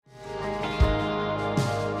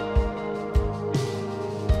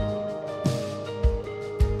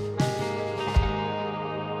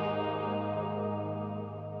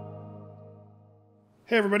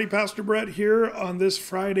Hey everybody, Pastor Brett here on this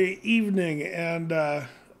Friday evening, and a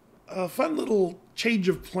fun little change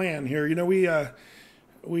of plan here. You know,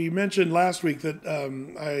 we mentioned last week that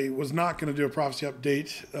I was not going to do a prophecy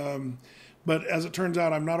update, but as it turns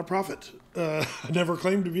out, I'm not a prophet. I never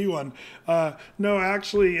claimed to be one. No,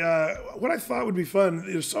 actually, what I thought would be fun,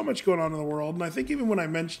 there's so much going on in the world, and I think even when I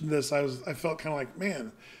mentioned this, I felt kind of like,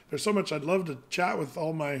 man, there's so much I'd love to chat with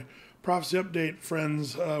all my prophecy update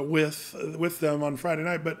friends with them on Friday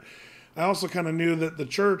night, but I also kind of knew that the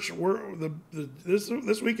church,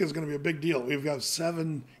 this week is going to be a big deal. We've got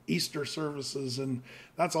 7 Easter services, and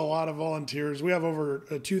that's a lot of volunteers. We have over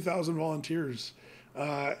 2,000 volunteers,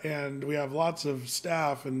 and we have lots of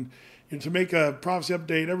staff. And to make a prophecy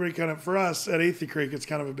update, everybody kind of, for us at Athey Creek, it's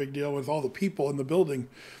kind of a big deal with all the people in the building.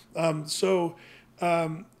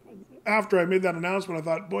 After I made that announcement, I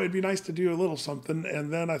thought, boy, it'd be nice to do a little something.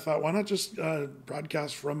 And then I thought, why not just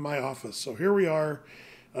broadcast from my office? So here we are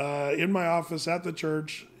in my office at the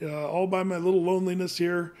church, all by my little loneliness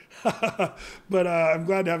here. But I'm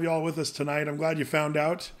glad to have you all with us tonight. I'm glad you found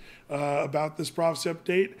out about this prophecy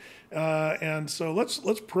update. And so let's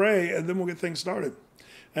pray, and then we'll get things started.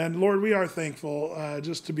 And Lord, we are thankful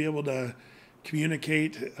just to be able to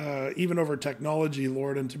communicate, even over technology,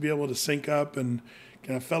 Lord, and to be able to sync up and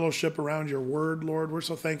kind of fellowship around your word, Lord. We're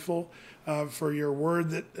so thankful for your word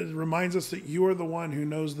that reminds us that you are the one who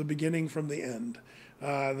knows the beginning from the end.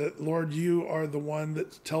 That, Lord, you are the one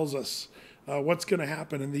that tells us what's going to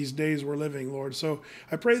happen in these days we're living, Lord. So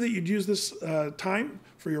I pray that you'd use this time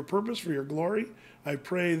for your purpose, for your glory. I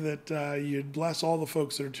pray that you'd bless all the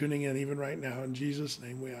folks that are tuning in even right now. In Jesus'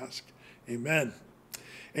 name we ask. Amen.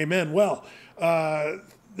 Amen. Well,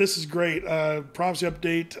 this is great. Prophecy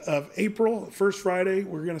update of April, first Friday.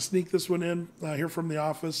 We're going to sneak this one in here from the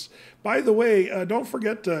office. By the way, don't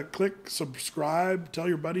forget to click subscribe, tell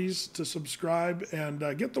your buddies to subscribe, and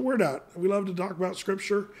get the word out. We love to talk about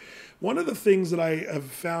Scripture. One of the things that I have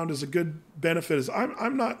found is a good benefit is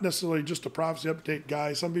I'm not necessarily just a prophecy update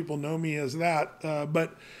guy. Some people know me as that,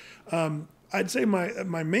 but I'd say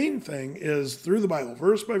my main thing is through the Bible,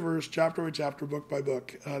 verse by verse, chapter by chapter, book by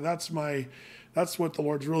book. That's what the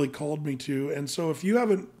Lord's really called me to. And so if you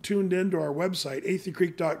haven't tuned into our website,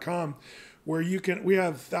 atheycreek.com, where we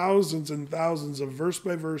have thousands and thousands of verse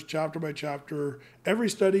by verse, chapter by chapter, every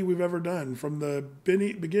study we've ever done from the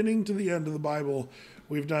beginning to the end of the Bible.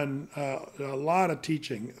 We've done a lot of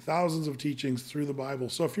teaching, thousands of teachings through the Bible.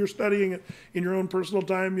 So if you're studying it in your own personal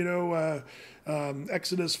time,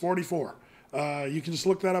 Exodus 44. You can just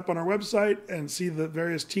look that up on our website and see the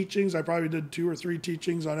various teachings. I probably did 2 or 3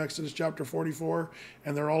 teachings on Exodus chapter 44,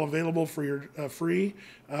 and they're all available for your free.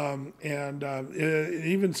 Even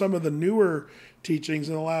some of the newer teachings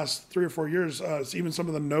in the last 3 or 4 years, even some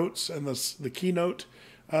of the notes and the keynote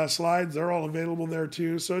slides, they're all available there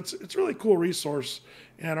too. So it's a really cool resource.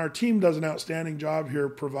 And our team does an outstanding job here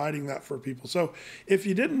providing that for people. So if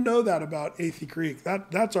you didn't know that about Athey Creek,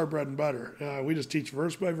 that's our bread and butter. We just teach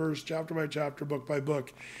verse by verse, chapter by chapter, book by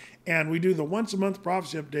book. And we do the once a month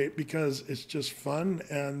prophecy update because it's just fun.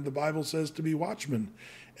 And the Bible says to be watchmen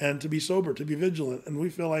and to be sober, to be vigilant. And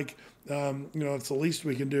we feel like, it's the least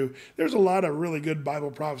we can do. There's a lot of really good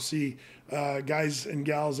Bible prophecy guys and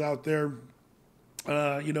gals out there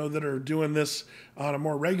that are doing this on a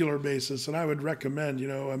more regular basis. And I would recommend,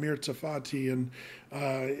 Amir Tsafati and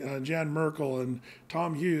Jan Merkel and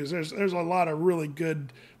Tom Hughes. There's a lot of really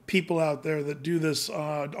good people out there that do this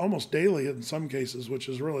almost daily in some cases, which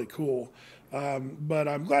is really cool. But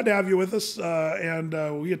I'm glad to have you with us,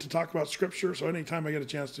 and we get to talk about Scripture. So anytime I get a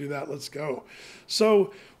chance to do that, let's go.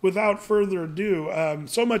 So without further ado,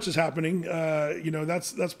 so much is happening.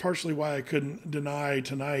 That's partially why I couldn't deny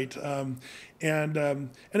tonight. And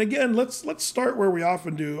again, let's start where we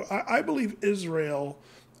often do. I believe Israel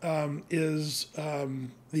is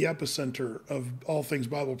the epicenter of all things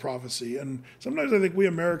Bible prophecy. And sometimes I think we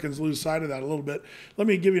Americans lose sight of that a little bit. Let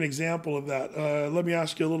me give you an example of that. Let me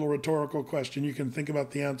ask you a little rhetorical question. You can think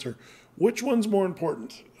about the answer. Which one's more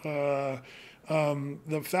important? The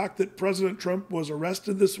fact that President Trump was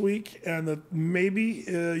arrested this week, and that maybe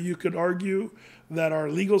you could argue that our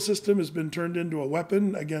legal system has been turned into a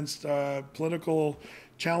weapon against political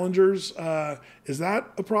challengers. Is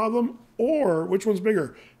that a problem? Or which one's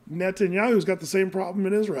bigger? Netanyahu's got the same problem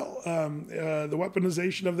in Israel, the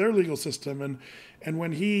weaponization of their legal system. And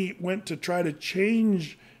when he went to try to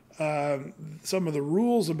change some of the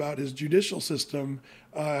rules about his judicial system,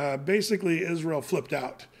 basically Israel flipped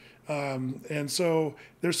out. And so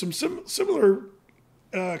there's some similar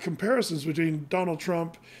comparisons between Donald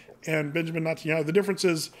Trump and Benjamin Netanyahu. The difference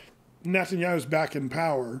is Netanyahu's back in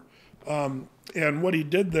power, and what he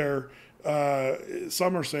did there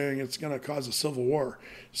some are saying it's going to cause a civil war.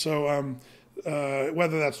 So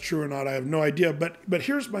whether that's true or not, I have no idea. But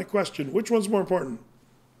here's my question: which one's more important?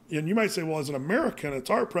 And you might say, well, as an American, it's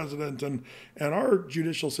our president and our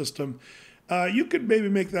judicial system. You could maybe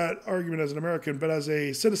make that argument as an American, but as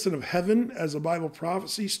a citizen of heaven, as a Bible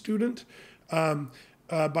prophecy student,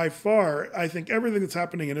 by far, I think everything that's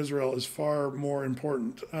happening in Israel is far more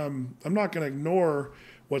important. I'm not going to ignore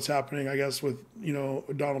what's happening, I guess, with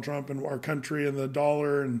Donald Trump and our country and the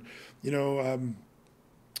dollar and some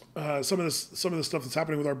of the stuff that's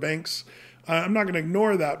happening with our banks. I'm not going to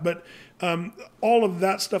ignore that, but all of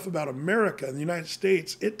that stuff about America and the United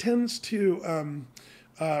States, it tends to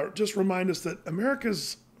just remind us that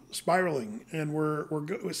America's spiraling, and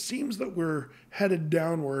it seems that we're headed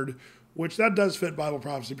downward, which that does fit Bible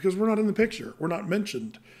prophecy because we're not in the picture. We're not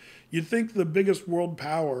mentioned. You'd think the biggest world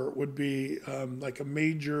power would be like a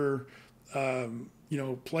major,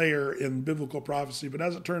 player in biblical prophecy, but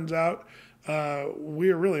as it turns out,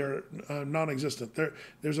 we are non-existent.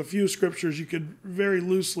 There's a few scriptures you could very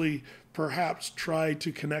loosely perhaps try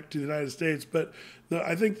to connect to the United States, but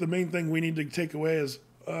I think the main thing we need to take away is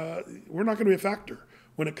we're not going to be a factor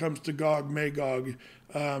when it comes to Gog, Magog.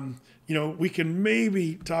 We can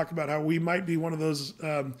maybe talk about how we might be one of those,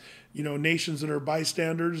 nations that are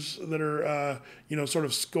bystanders that are, sort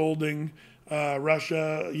of scolding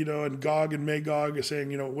Russia, and Gog and Magog,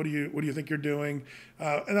 saying, what do you think you're doing?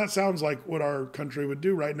 And that sounds like what our country would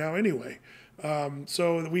do right now anyway.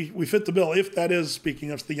 So we fit the bill, if that is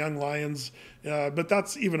speaking of the young lions, but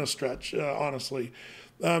that's even a stretch, honestly.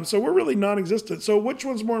 So we're really non-existent. So which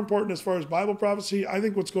one's more important as far as Bible prophecy? I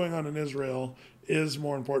think what's going on in Israel is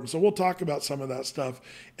more important. So we'll talk about some of that stuff.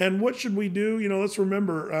 And what should we do? Let's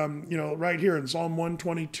remember, right here in Psalm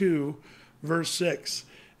 122, verse 6,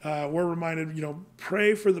 we're reminded,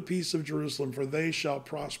 pray for the peace of Jerusalem, for they shall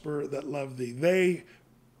prosper that love thee. They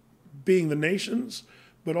being the nations,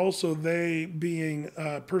 but also they being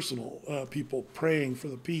personal people praying for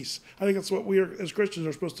the peace. I think that's what we as Christians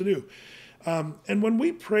are supposed to do. And when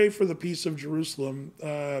we pray for the peace of Jerusalem,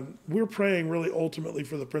 we're praying really ultimately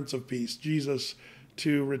for the Prince of Peace, Jesus,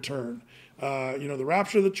 to return. The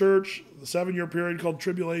rapture of the church, the 7-year period called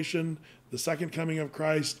tribulation, the second coming of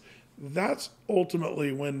Christ, that's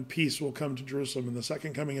ultimately when peace will come to Jerusalem in the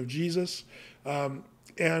second coming of Jesus.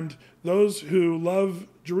 And those who love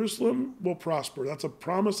Jerusalem will prosper. That's a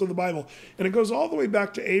promise of the Bible. And it goes all the way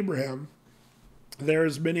back to Abraham. There,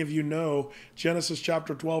 as many of you know, Genesis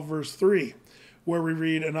chapter 12, verse 3, where we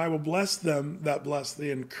read, and I will bless them that bless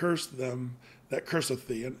thee, and curse them that curseth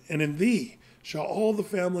thee. And in thee shall all the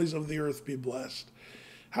families of the earth be blessed.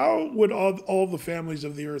 How would all the families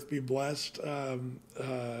of the earth be blessed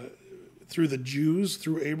through the Jews,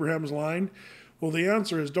 through Abraham's line? Well, the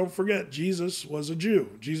answer is, don't forget, Jesus was a Jew.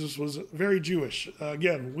 Jesus was very Jewish.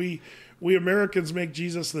 Again, we Americans make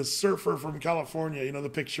Jesus this surfer from California, the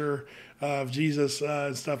picture of Jesus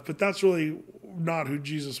and stuff. But that's really not who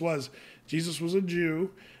Jesus was. Jesus was a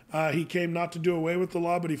Jew. He came not to do away with the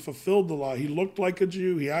law, but he fulfilled the law. He looked like a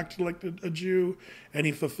Jew. He acted like a Jew. And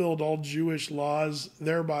he fulfilled all Jewish laws,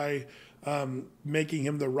 thereby making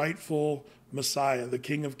him the rightful Messiah, the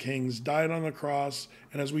King of Kings, died on the cross.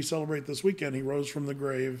 And as we celebrate this weekend, he rose from the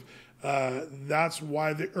grave. That's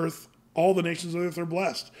why all the nations of the earth are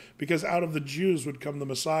blessed, because out of the Jews would come the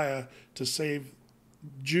Messiah to save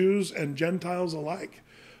Jews and Gentiles alike.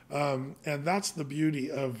 And that's the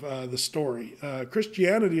beauty of the story.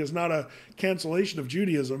 Christianity is not a cancellation of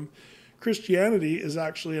Judaism. Christianity is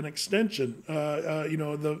actually an extension,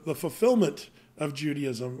 the fulfillment of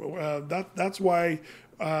Judaism. That's why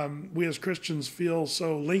we as Christians feel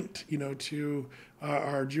so linked, to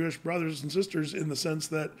our Jewish brothers and sisters, in the sense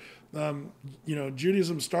that,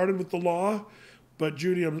 Judaism started with the law, but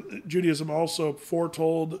Judaism also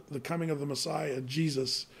foretold the coming of the Messiah,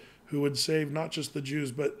 Jesus, who would save not just the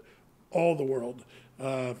Jews, but all the world,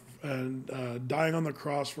 and dying on the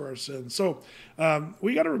cross for our sins. So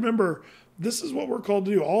we got to remember, this is what we're called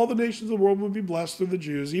to do. All the nations of the world will be blessed through the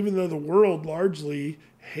Jews, even though the world largely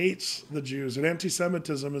hates the Jews, and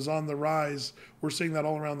anti-Semitism is on the rise. We're seeing that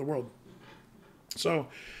all around the world. So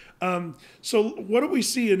what do we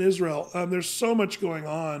see in Israel? There's so much going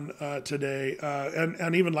on today,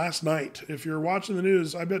 and even last night. If you're watching the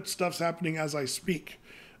news, I bet stuff's happening as I speak,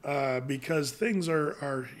 because things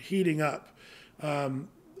are heating up,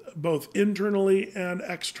 both internally and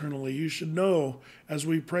externally. You should know, as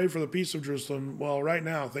we pray for the peace of Jerusalem, well, right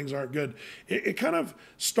now things aren't good. It kind of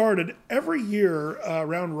started every year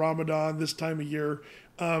around Ramadan, this time of year.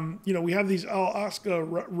 We have these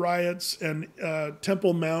Al-Aqsa riots and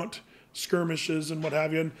Temple Mount skirmishes and what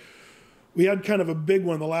have you. And we had kind of a big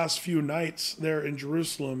one the last few nights there in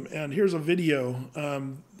Jerusalem, and here's a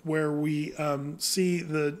video where we see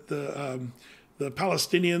the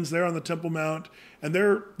Palestinians there on the Temple Mount, and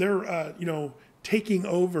they're taking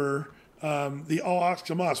over the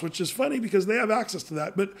Al-Aqsa Mosque, which is funny because they have access to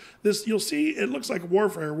that. But this, you'll see, it looks like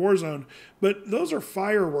warfare, war zone, but those are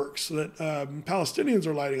fireworks that Palestinians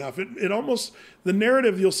are lighting off. It almost, the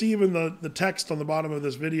narrative, you'll see even the text on the bottom of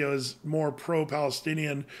this video is more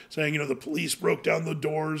pro-Palestinian, saying, the police broke down the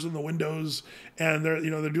doors and the windows, and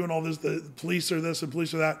they're doing all this, the police are this and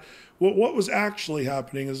police are that. What was actually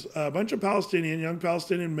happening is a bunch of young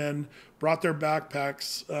Palestinian men brought their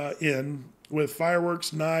backpacks in with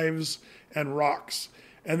fireworks, knives, and rocks.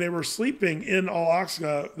 And they were sleeping in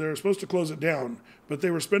Al-Aqsa. They were supposed to close it down, but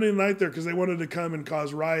they were spending the night there because they wanted to come and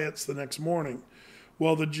cause riots the next morning.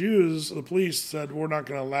 Well, the police said, we're not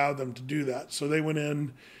going to allow them to do that. So they went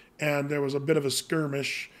in, and there was a bit of a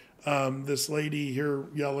skirmish. This lady here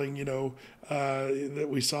yelling, that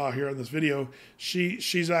we saw here in this video,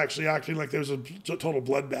 she's actually acting like there was a total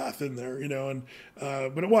bloodbath in there,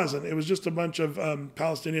 but it wasn't. It was just a bunch of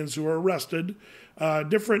Palestinians who were arrested,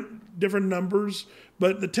 different numbers,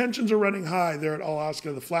 but the tensions are running high there at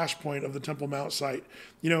Al-Aqsa, the flashpoint of the Temple Mount site.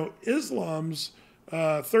 Islam's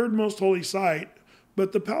third most holy site,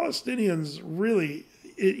 but the Palestinians really,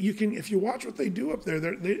 if you watch what they do up there,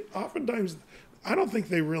 they oftentimes, I don't think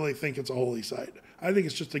they really think it's a holy site. I think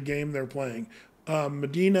it's just a game they're playing.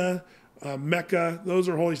 Medina, Mecca, those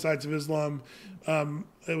are holy sites of Islam.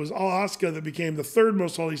 It was Al-Aqsa that became the third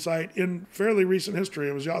most holy site in fairly recent history.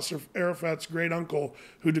 It was Yasser Arafat's great uncle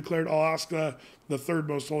who declared Al-Aqsa the third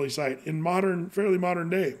most holy site in fairly modern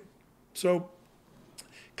day. So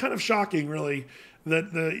kind of shocking, really,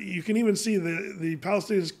 that you can even see the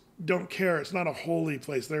Palestinians don't care. It's not a holy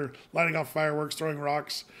place. They're lighting off fireworks, throwing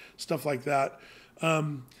rocks, stuff like that.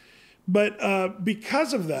 But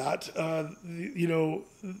because of that, the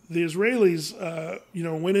Israelis,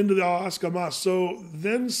 went into the Al-Aqsa Mosque. So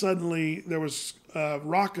then suddenly there was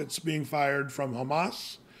rockets being fired from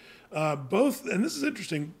Hamas, both, and this is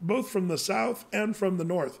interesting, both from the south and from the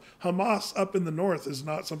north. Hamas up in the north is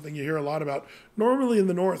not something you hear a lot about. Normally in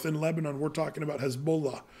the north, in Lebanon, we're talking about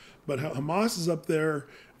Hezbollah, but Hamas is up there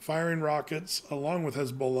firing rockets along with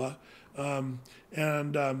Hezbollah,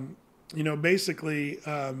 basically.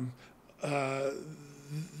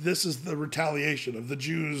 This is the retaliation of the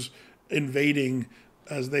Jews invading,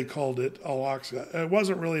 as they called it, Al-Aqsa. It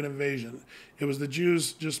wasn't really an invasion. It was the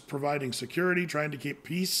Jews just providing security, trying to keep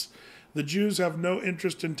peace. The Jews have no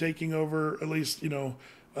interest in taking over, at least,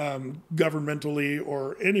 governmentally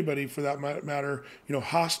or anybody for that matter,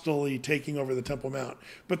 hostilely taking over the Temple Mount.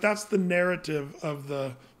 But that's the narrative of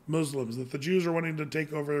the Muslims, that the Jews are wanting to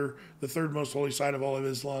take over the third most holy site of all of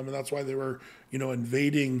Islam, and that's why they were,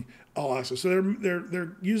 invading Al-Aqsa. So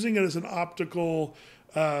they're using it as an optical,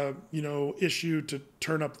 issue to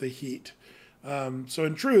turn up the heat. So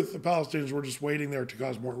in truth, the Palestinians were just waiting there to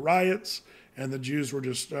cause more riots, and the Jews were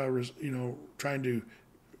just, trying to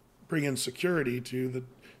bring in security to the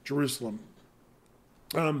Jerusalem.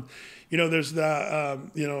 There's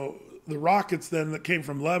the rockets then that came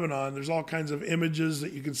from Lebanon. There's all kinds of images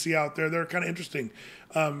that you can see out there. They're kind of interesting.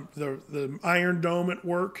 The Iron Dome at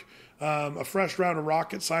work. A fresh round of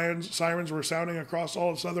rocket sirens were sounding across all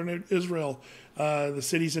of southern Israel, the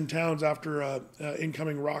cities and towns after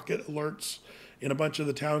incoming rocket alerts in a bunch of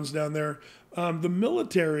the towns down there. The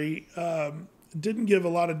military didn't give a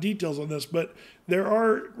lot of details on this, but there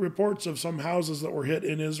are reports of some houses that were hit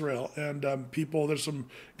in Israel, and there's some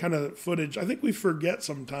kind of footage. I think we forget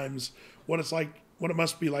sometimes what it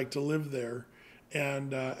must be like to live there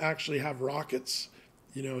and actually have rockets,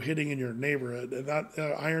 hitting in your neighborhood. And that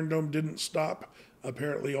Iron Dome didn't stop,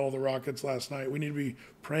 apparently, all the rockets last night. We need to be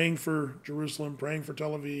praying for Jerusalem, praying for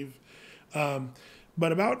Tel Aviv.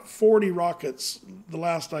 But about 40 rockets, the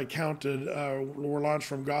last I counted, were launched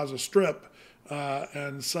from Gaza Strip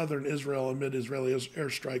and southern Israel amid Israeli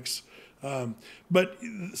airstrikes. But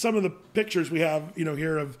some of the pictures we have,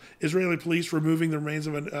 here of Israeli police removing the remains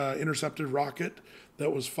of an intercepted rocket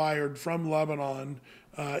that was fired from Lebanon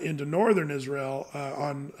into northern Israel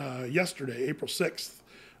on yesterday, April 6th.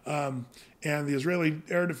 And the Israeli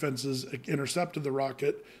air defenses intercepted the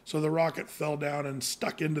rocket, so the rocket fell down and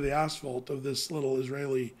stuck into the asphalt of this little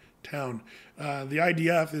Israeli town. The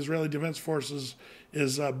IDF, the Israeli Defense Forces,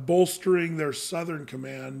 is bolstering their southern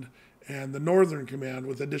command and the northern command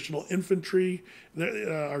with additional infantry,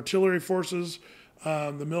 artillery forces.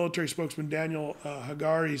 The military spokesman Daniel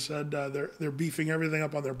Hagari said they're beefing everything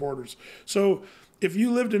up on their borders. So if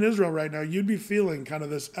you lived in Israel right now, you'd be feeling kind of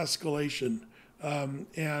this escalation.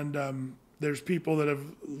 There's people that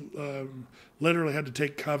have literally had to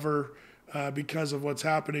take cover because of what's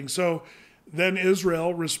happening. So then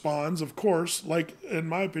Israel responds, of course, like, in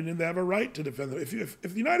my opinion, they have a right to defend them. If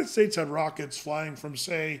the United States had rockets flying from,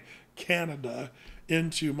 say, Canada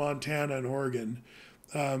into Montana and Oregon,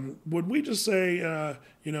 would we just say,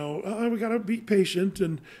 we got to be patient?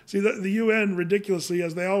 And see, the UN, ridiculously,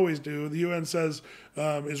 as they always do, the UN says,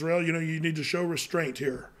 Israel, you need to show restraint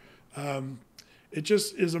here. It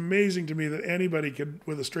just is amazing to me that anybody could,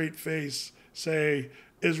 with a straight face, say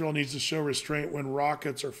Israel needs to show restraint when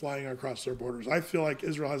rockets are flying across their borders. I feel like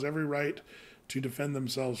Israel has every right to defend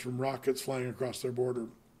themselves from rockets flying across their border.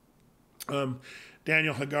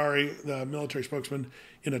 Daniel Hagari, the military spokesman,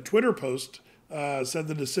 in a Twitter post, said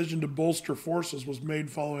the decision to bolster forces was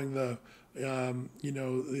made following the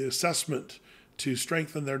assessment to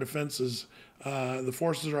strengthen their defenses. The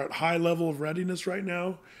forces are at high level of readiness right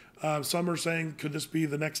now. Some are saying, could this be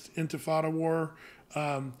the next Intifada war?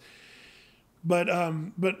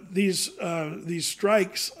 But these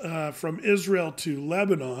strikes from Israel to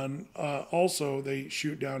Lebanon also they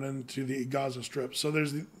shoot down into the Gaza Strip. So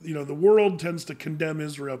there's the world tends to condemn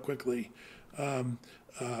Israel quickly,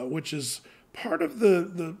 which is part of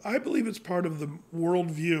the I believe it's part of the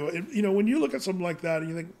worldview. When you look at something like that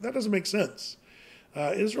and you think that doesn't make sense.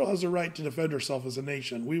 Israel has a right to defend herself as a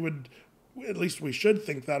nation. At least we should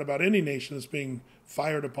think that about any nation that's being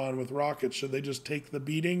fired upon with rockets. Should they just take the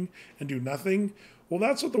beating and do nothing? Well,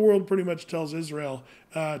 that's what the world pretty much tells Israel,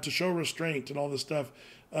 to show restraint and all this stuff.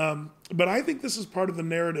 But I think this is part of the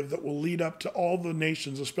narrative that will lead up to all the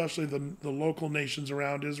nations, especially the local nations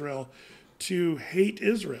around Israel, to hate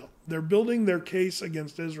Israel. They're building their case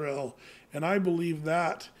against Israel, and I believe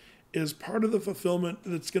that is part of the fulfillment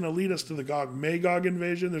that's going to lead us to the Gog-Magog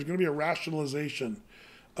invasion. There's going to be a rationalization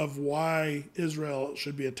of why Israel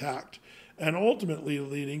should be attacked, and ultimately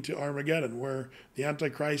leading to Armageddon, where the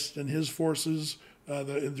Antichrist and his forces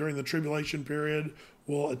during the tribulation period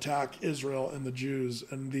will attack Israel and the Jews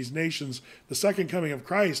and these nations. The second coming of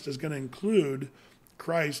Christ is going to include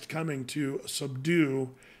Christ coming to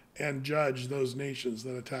subdue and judge those nations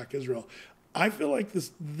that attack Israel. I feel like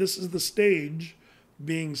this is the stage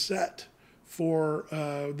being set for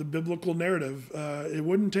the biblical narrative. It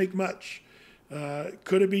wouldn't take much.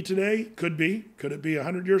 Could it be today? Could be. Could it be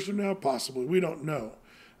 100 years from now? Possibly. We don't know.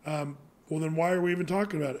 Well, then why are we even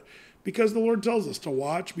talking about it? Because the Lord tells us to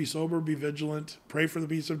watch, be sober, be vigilant, pray for the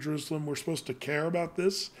peace of Jerusalem. We're supposed to care about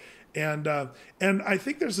this. And I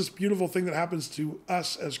think there's this beautiful thing that happens to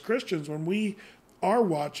us as Christians when we are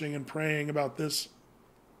watching and praying about this.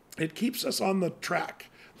 It keeps us on the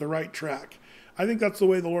right track. I think that's the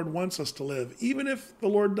way the Lord wants us to live. Even if the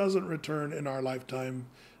Lord doesn't return in our lifetime,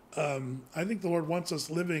 I think the Lord wants us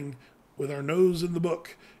living with our nose in the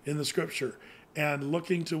book, in the scripture, and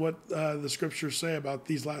looking to what the scriptures say about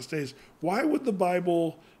these last days. Why would the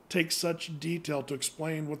Bible take such detail to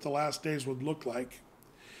explain what the last days would look like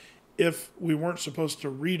if we weren't supposed to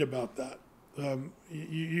read about that?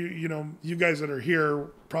 You guys that are here,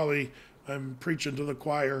 probably I'm preaching to the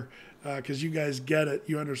choir because you guys get it.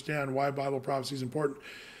 You understand why Bible prophecy is important.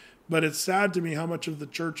 But it's sad to me how much of the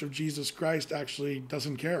Church of Jesus Christ actually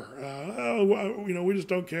doesn't care. We just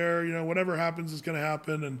don't care. Whatever happens is going to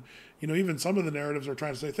happen. And, even some of the narratives are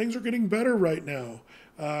trying to say things are getting better right now.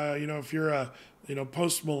 If you're a,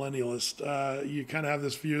 post-millennialist, you kind of have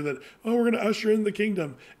this view that, we're going to usher in the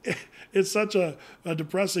kingdom. It's such a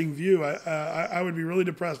depressing view. I would be really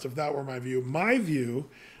depressed if that were my view. My view,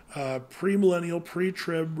 pre-millennial,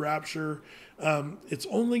 pre-trib rapture, it's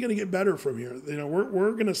only going to get better from here.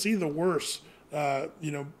 We're going to see the worst. We're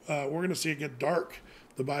going to see it get dark.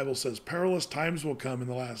 The Bible says perilous times will come in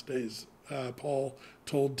the last days. Paul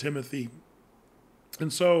told Timothy.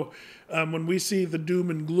 And so when we see the doom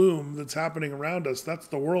and gloom that's happening around us, that's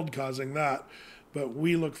the world causing that. But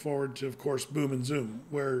we look forward to, of course, boom and zoom,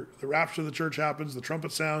 where the rapture of the church happens, the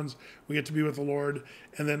trumpet sounds, we get to be with the Lord.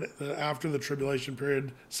 And then after the tribulation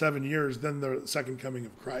period, 7 years, then the second coming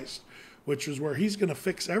of Christ, which is where he's going to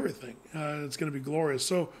fix everything. It's going to be glorious.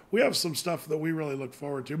 So we have some stuff that we really look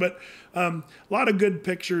forward to. But a lot of good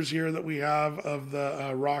pictures here that we have of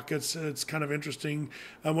the rockets. It's kind of interesting.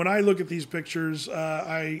 When I look at these pictures,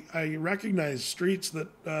 I recognize streets that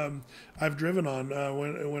I've driven on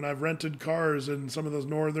when I've rented cars in some of those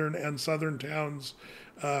northern and southern towns.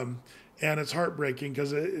 And it's heartbreaking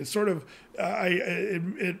because it's sort of,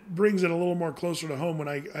 it brings it a little more closer to home when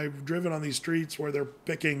I've driven on these streets where they're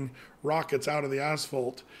picking rockets out of the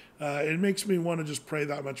asphalt. It makes me want to just pray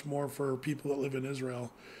that much more for people that live in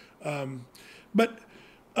Israel. But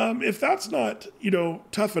if that's not,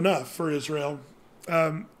 tough enough for Israel,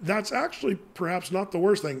 That's actually perhaps not the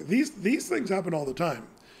worst thing. These things happen all the time.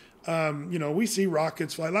 We see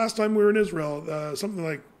rockets fly. Last time we were in Israel, something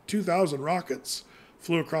like 2,000 rockets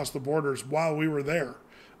flew across the borders while we were there.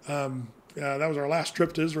 That was our last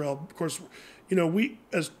trip to Israel. Of course, we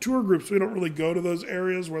as tour groups, we don't really go to those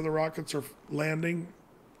areas where the rockets are landing.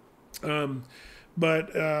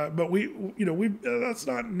 But we that's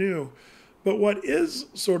not new. But what is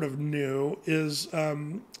sort of new is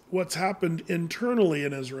what's happened internally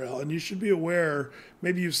in Israel. And you should be aware,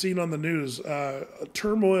 maybe you've seen on the news,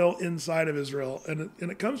 turmoil inside of Israel. And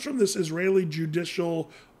it comes from this Israeli judicial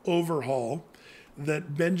overhaul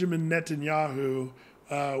that Benjamin Netanyahu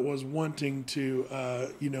was wanting to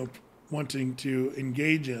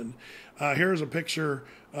engage in. Here's a picture,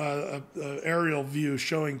 an aerial view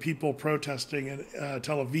showing people protesting in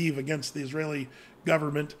Tel Aviv against the Israeli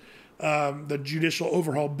government. The Judicial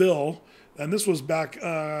Overhaul bill, and this was back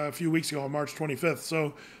a few weeks ago on March 25th.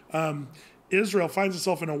 So Israel finds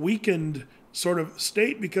itself in a weakened sort of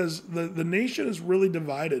state because the nation is really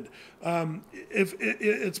divided.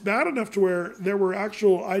 It's bad enough to where there were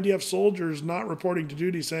actual IDF soldiers not reporting to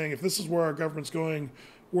duty saying, if this is where our government's going,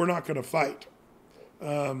 we're not going to fight.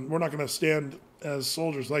 We're not going to stand as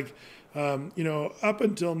soldiers. Up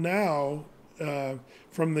until now,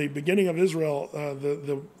 from the beginning of Israel,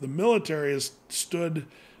 the military has stood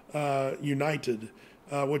united,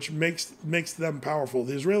 which makes them powerful.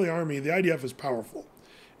 The Israeli army, the IDF, is powerful,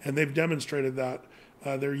 and they've demonstrated that.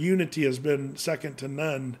 Their unity has been second to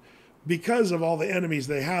none. Because of all the enemies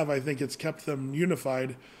they have, I think it's kept them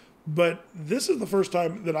unified. But this is the first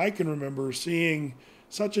time that I can remember seeing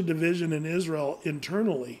such a division in Israel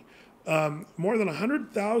internally. More than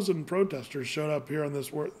 100,000 protesters showed up here on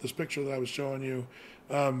this picture that I was showing you,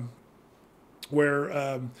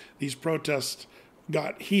 where these protests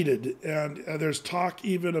got heated. And there's talk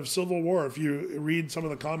even of civil war. If you read some of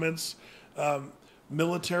the comments,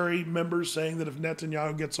 military members saying that if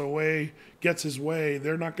Netanyahu gets his way,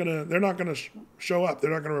 they're not gonna show up.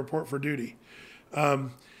 They're not gonna report for duty.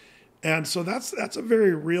 And so that's a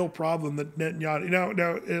very real problem that Netanyahu.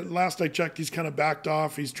 Now, last I checked, he's kind of backed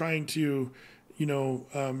off. He's trying to,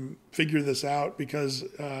 figure this out because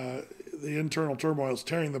the internal turmoil is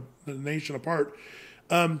tearing the nation apart.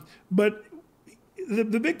 But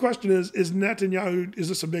the big question is Netanyahu, is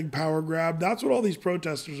this a big power grab? That's what all these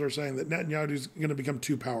protesters are saying, that Netanyahu is going to become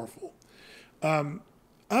too powerful.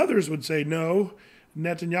 Others would say, no,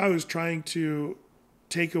 Netanyahu is trying to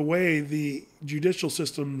take away the judicial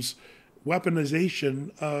system's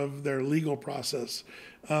weaponization of their legal process.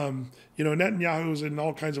 Netanyahu is in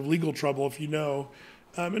all kinds of legal trouble, if you know.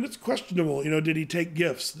 And it's questionable, did he take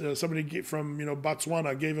gifts? Somebody from,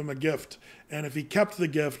 Botswana gave him a gift. And if he kept the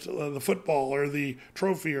gift, the football or the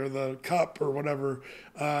trophy or the cup or whatever,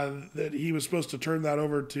 that he was supposed to turn that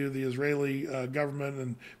over to the Israeli government,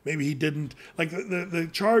 and maybe he didn't. Like the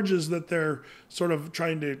charges that they're sort of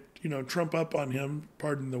trying to, trump up on him,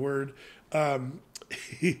 pardon the word,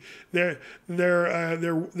 they're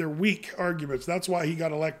weak arguments. That's why he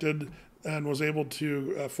got elected and was able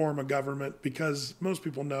to form a government, because most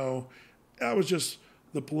people know that was just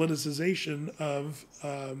the politicization of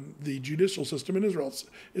the judicial system in Israel.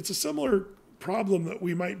 It's a similar problem that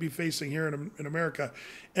we might be facing here in America.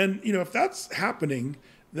 And, if that's happening,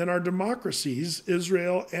 then our democracies,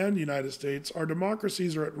 Israel and the United States, our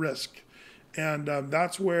democracies are at risk. And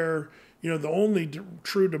that's where, the only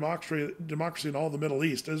true democracy in all the Middle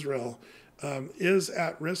East, Israel, is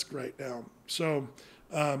at risk right now. So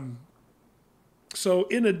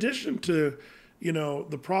in addition to,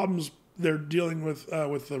 the problems they're dealing with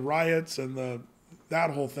the riots and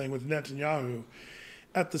that whole thing with Netanyahu,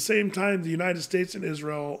 at the same time, the United States and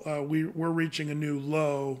Israel, we're reaching a new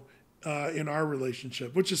low in our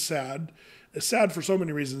relationship, which is sad. It's sad for so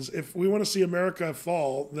many reasons. If we want to see America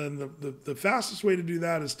fall, then the fastest way to do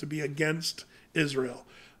that is to be against Israel.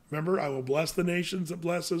 Remember, I will bless the nations that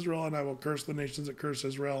bless Israel, and I will curse the nations that curse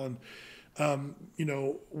Israel. And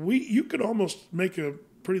you could almost make a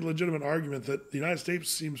pretty legitimate argument that the United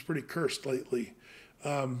States seems pretty cursed lately,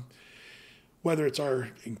 whether it's our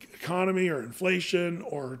economy or inflation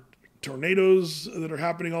or tornadoes that are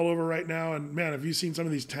happening all over right now. And man, have you seen some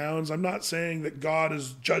of these towns? I'm not saying that God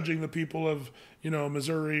is judging the people of,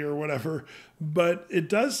 Missouri or whatever, but it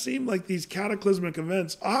does seem like these cataclysmic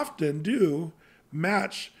events often do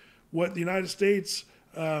match what the United States,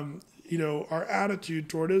 our attitude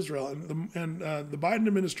toward Israel. And the Biden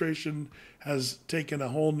administration has taken a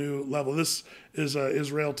whole new level. This is a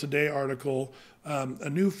Israel Today article, a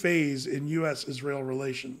new phase in U.S.-Israel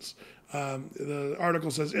relations. The article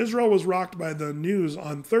says, Israel was rocked by the news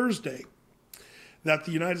on Thursday that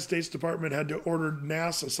the United States Department had to order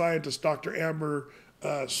NASA scientist Dr. Amber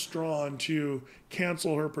Strawn to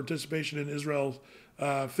cancel her participation in Israel's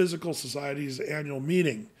Physical Society's annual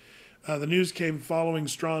meeting. The news came following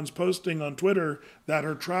Strawn's posting on Twitter that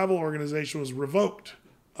her travel authorization was revoked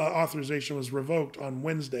on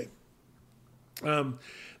Wednesday.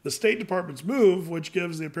 The State Department's move, which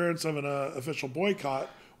gives the appearance of an official boycott,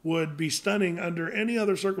 would be stunning under any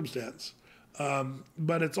other circumstance.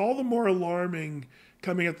 But it's all the more alarming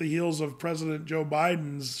coming at the heels of President Joe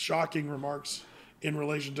Biden's shocking remarks in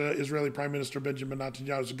relation to Israeli Prime Minister Benjamin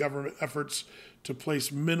Netanyahu's government efforts to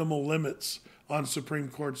place minimal limits on Supreme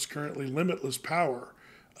Court's currently limitless power.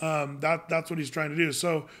 That's what he's trying to do.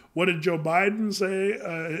 So what did Joe Biden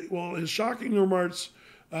say? Well, his shocking remarks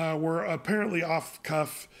were apparently off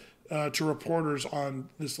cuff to reporters on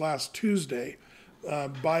this last Tuesday.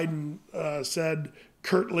 Biden said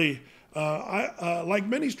curtly, like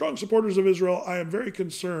many strong supporters of Israel, I am very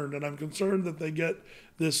concerned, and I'm concerned that they get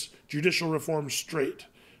this judicial reform straight.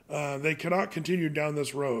 They cannot continue down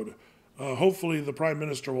this road. Hopefully the prime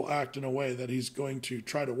minister will act in a way that he's going to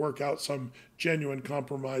try to work out some genuine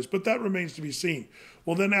compromise, but that remains to be seen.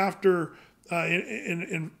 Well, then after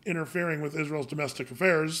interfering with Israel's domestic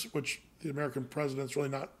affairs, which the American president's really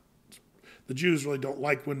not, the Jews really don't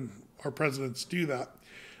like when our presidents do that,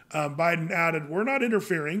 Biden added, we're not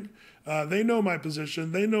interfering. They know my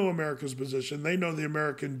position. They know America's position. They know the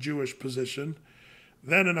American Jewish position.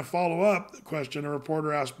 Then in a follow-up question, a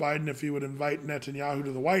reporter asked Biden if he would invite Netanyahu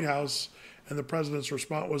to the White House, and the president's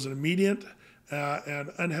response was an immediate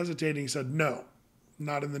and unhesitating. He said, no,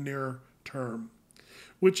 not in the near term,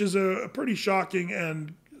 which is a pretty shocking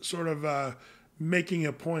and sort of making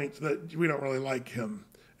a point that we don't really like him,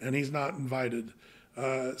 and he's not invited.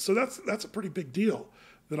 So that's a pretty big deal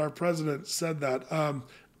that our president said that.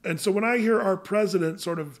 And so when I hear our president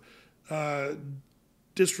sort of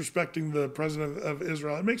disrespecting the president of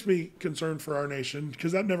Israel, it makes me concerned for our nation,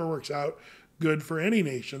 because that never works out good for any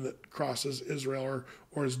nation that crosses Israel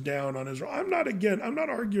or is down on Israel. I'm not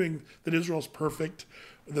arguing that Israel's perfect,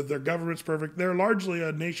 that their government's perfect. They're largely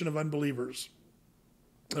a nation of unbelievers,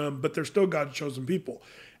 but they're still God's chosen people.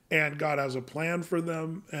 And God has a plan for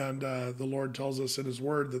them, and the Lord tells us in His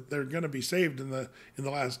Word that they're going to be saved in the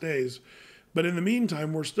last days. But in the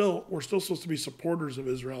meantime, we're still supposed to be supporters of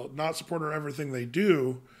Israel, not supporter of everything they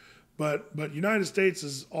do, but United States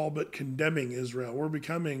is all but condemning Israel. We're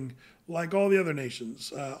becoming like all the other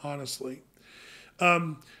nations, honestly.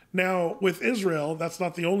 Now, with Israel, that's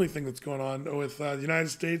not the only thing that's going on. With the United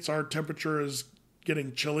States, our temperature is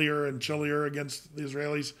getting chillier and chillier against the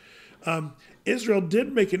Israelis. Israel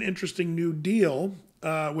did make an interesting new deal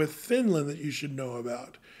with Finland that you should know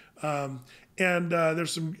about. And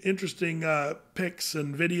there's some interesting pics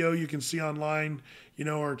and video you can see online,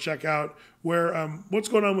 or check out where what's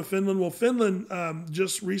going on with Finland. Well, Finland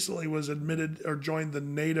just recently was admitted or joined the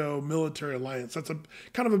NATO military alliance. That's a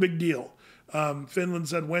kind of a big deal. Finland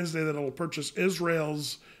said Wednesday that it'll purchase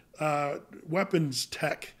Israel's weapons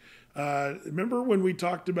tech. Remember when we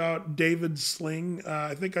talked about David's sling?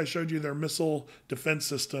 I think I showed you their missile defense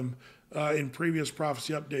system in previous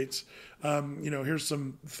prophecy updates. Here's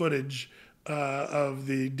some footage of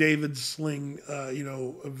the David sling,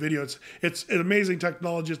 video. It's an amazing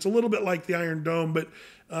technology. It's a little bit like the Iron Dome, but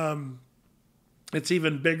it's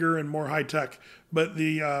even bigger and more high tech. But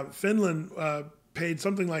the Finland paid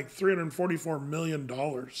something like $344 million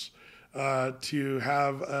to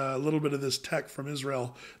have a little bit of this tech from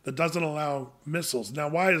Israel that doesn't allow missiles. Now,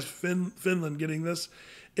 why is Finland getting this?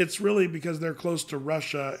 It's really because they're close to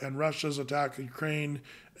Russia, and Russia's attack Ukraine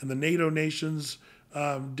and the NATO nations.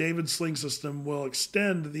 David's sling system will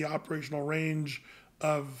extend the operational range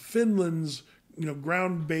of Finland's,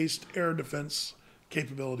 ground-based air defense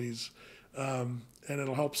capabilities, and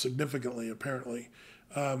it'll help significantly, apparently.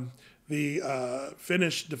 The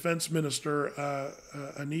Finnish defense minister,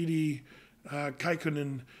 Antti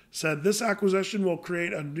Kaikkonen, said this acquisition will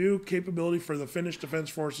create a new capability for the Finnish defense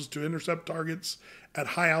forces to intercept targets at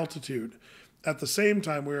high altitude. At the same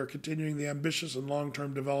time, we are continuing the ambitious and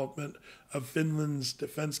long-term development of Finland's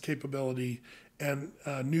defense capability and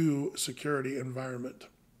a new security environment.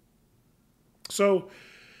 So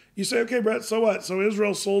you say, okay, Brett, so what? So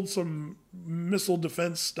Israel sold some missile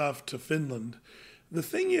defense stuff to Finland. The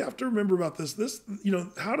thing you have to remember about this,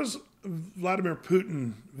 how does Vladimir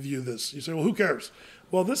Putin view this? You say, well, who cares?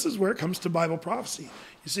 Well, this is where it comes to Bible prophecy.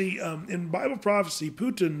 You see, in Bible prophecy,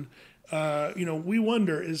 Putin, we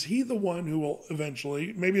wonder, is he the one who will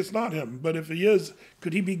eventually, maybe it's not him, but if he is,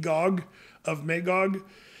 could he be Gog of Magog?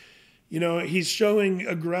 he's showing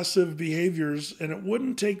aggressive behaviors, and it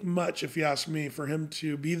wouldn't take much, if you ask me, for him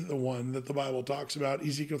to be the one that the Bible talks about.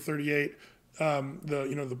 Ezekiel 38,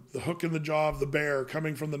 the hook in the jaw of the bear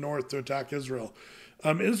coming from the north to attack Israel.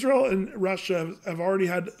 Israel and Russia have already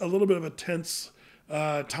had a little bit of a tense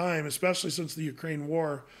time, especially since the Ukraine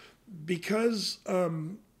war, because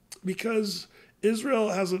Israel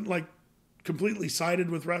hasn't completely sided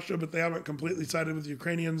with Russia, but they haven't completely sided with the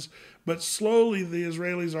Ukrainians. But slowly the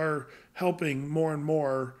Israelis are helping more and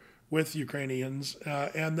more with Ukrainians,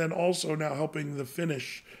 and then also now helping the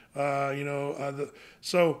Finnish.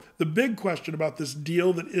 So the big question about this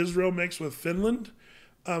deal that Israel makes with Finland,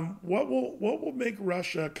 what will make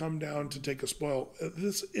Russia come down to take a spoil?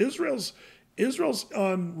 Israel's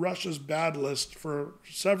on Russia's bad list for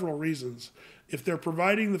several reasons. If they're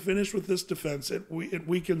providing the Finnish with this defense, it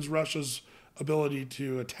weakens Russia's ability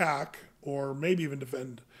to attack or maybe even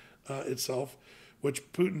defend itself,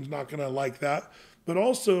 which Putin's not going to like that. But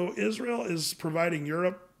also, Israel is providing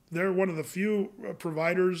Europe. They're one of the few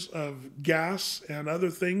providers of gas and other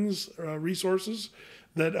things, resources,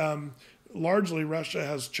 that largely Russia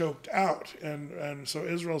has choked out. And so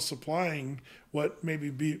Israel's supplying what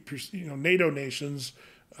maybe NATO nations.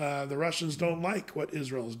 The Russians don't like what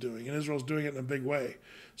Israel's doing, and Israel's doing it in a big way.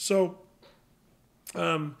 So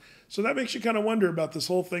that makes you kind of wonder about this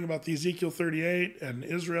whole thing about the Ezekiel 38 and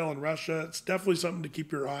Israel and Russia. It's definitely something to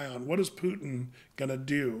keep your eye on. What is Putin going to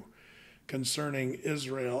do concerning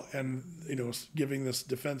Israel and, giving this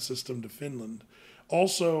defense system to Finland?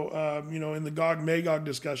 Also, in the Gog-Magog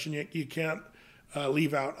discussion, you can't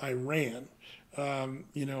leave out Iran.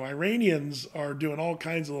 Iranians are doing all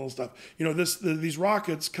kinds of little stuff. These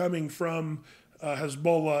rockets coming from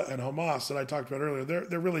Hezbollah and Hamas that I talked about earlier,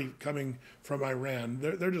 they're really coming from Iran.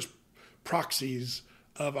 They're just proxies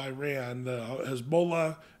of Iran. The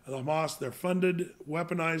Hezbollah, the Hamas, they're funded,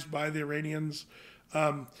 weaponized by the Iranians.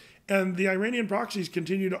 And the Iranian proxies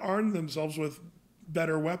continue to arm themselves with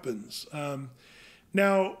better weapons.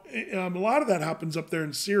 Now, a lot of that happens up there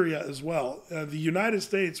in Syria as well. The United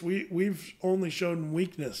States, we've only shown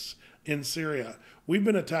weakness in Syria. We've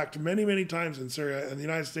been attacked many, many times in Syria, and the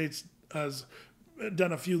United States has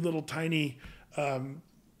done a few little tiny,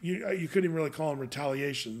 you couldn't even really call them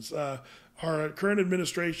retaliations. Our current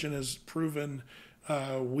administration has proven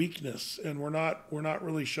weakness, and we're not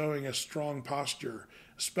really showing a strong posture,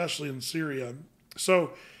 especially in Syria.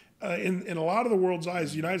 So in a lot of the world's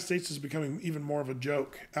eyes, the United States is becoming even more of a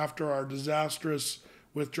joke. After our disastrous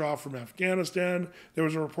withdrawal from Afghanistan, there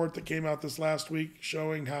was a report that came out this last week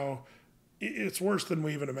showing how it's worse than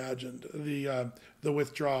we even imagined. The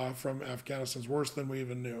withdrawal from Afghanistan is worse than we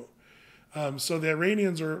even knew. So the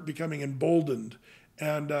Iranians are becoming emboldened,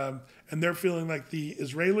 and they're feeling like the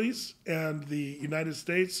Israelis and the United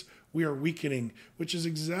States, we are weakening, which is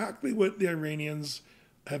exactly what the Iranians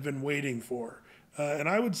have been waiting for. And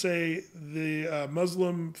I would say the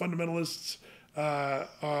Muslim fundamentalists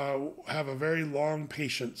have a very long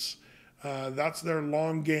patience. That's their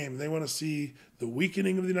long game. They want to see the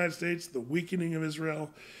weakening of the United States, the weakening of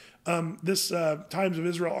Israel. This Times of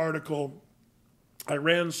Israel article,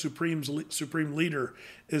 Iran's supreme leader,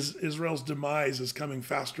 Israel's demise is coming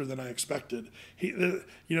faster than I expected. The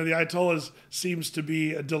Ayatollahs seems to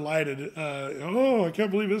be delighted. I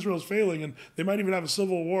can't believe Israel's failing, and they might even have a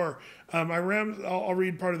civil war. I'll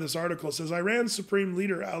read part of this article. It says, Iran's supreme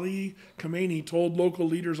leader Ali Khamenei told local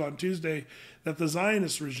leaders on Tuesday that the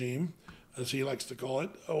Zionist regime, as he likes to call it,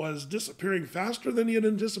 was disappearing faster than he had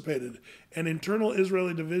anticipated, and internal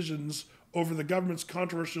Israeli divisions over the government's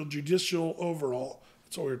controversial judicial overhaul.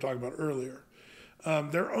 That's what we were talking about earlier.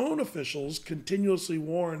 Their own officials continuously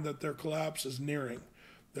warn that their collapse is nearing.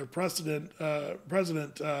 Their president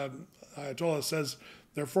Ayatollah says,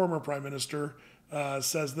 their former prime minister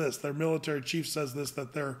says this, their military chief says this,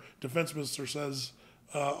 that their defense minister says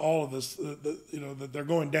all of this, that they're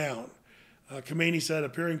going down. Khamenei said,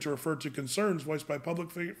 appearing to refer to concerns voiced by public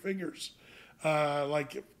figures,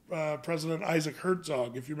 like President Isaac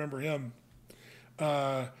Herzog, if you remember him,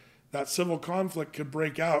 that civil conflict could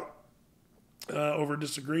break out over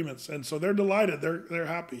disagreements. And so they're delighted. They're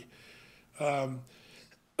happy.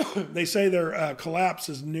 They say their collapse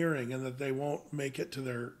is nearing and that they won't make it to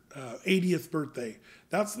their 80th birthday.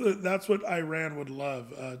 That's what Iran would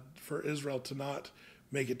love, for Israel to not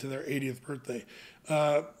make it to their 80th birthday.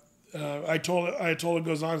 Ayatollah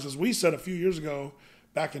goes on and says, we said a few years ago,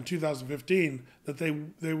 back in 2015, that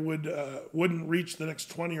they wouldn't reach the next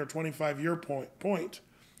 20 or 25 year point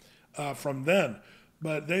from then.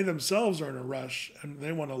 But they themselves are in a rush, and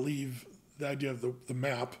they want to leave the idea of the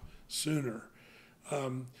map sooner.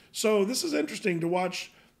 So this is interesting to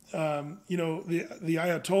watch the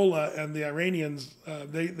Ayatollah and the Iranians,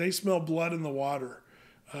 they smell blood in the water.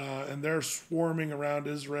 And they're swarming around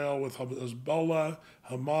Israel with Hezbollah,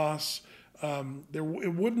 Hamas.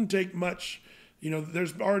 It wouldn't take much.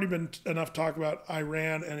 There's already been enough talk about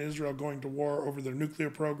Iran and Israel going to war over their nuclear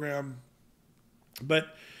program.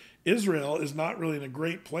 But Israel is not really in a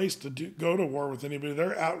great place to go to war with anybody.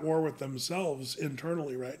 They're at war with themselves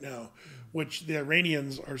internally right now, which the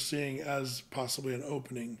Iranians are seeing as possibly an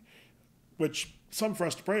opening, which some for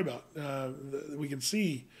us to pray about. We can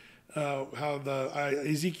see how the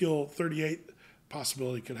Ezekiel 38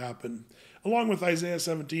 possibility could happen. Along with Isaiah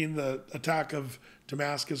 17, the attack of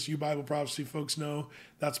Damascus, you Bible prophecy folks know,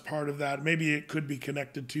 that's part of that. Maybe it could be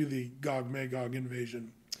connected to the Gog-Magog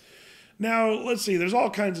invasion. Now, let's see, there's all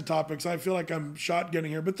kinds of topics. I feel like I'm shotgunning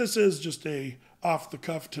here, but this is just a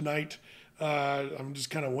off-the-cuff tonight. I'm just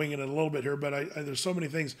kind of winging it a little bit here, but there's so many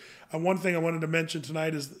things. One thing I wanted to mention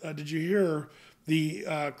tonight is, did you hear the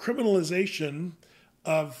criminalization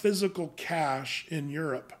of physical cash in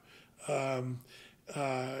Europe? In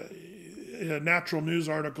a Natural News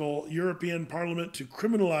article, European Parliament to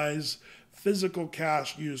criminalize physical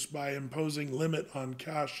cash use by imposing limit on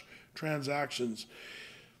cash transactions.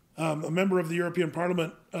 A member of the European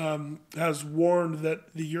Parliament has warned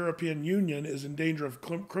that the European Union is in danger of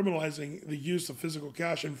criminalizing the use of physical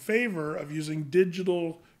cash in favor of using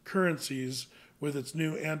digital currencies with its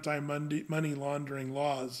new anti-money laundering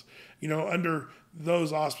laws. Under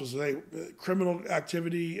those auspices, criminal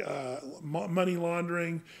activity, money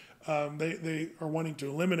laundering, they are wanting to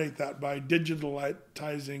eliminate that by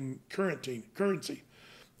digitalizing currency.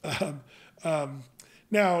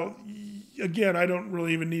 Now, again, I don't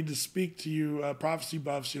really even need to speak to you prophecy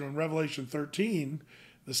buffs. In Revelation 13,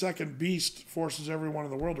 the second beast forces everyone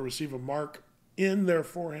in the world to receive a mark in their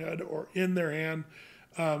forehead or in their hand.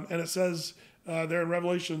 And it says there in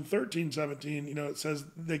Revelation 13:17, it says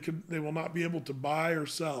they will not be able to buy or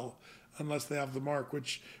sell unless they have the mark,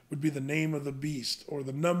 which would be the name of the beast or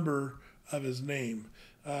the number of his name,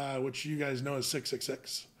 which you guys know is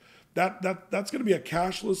 666. That's going to be a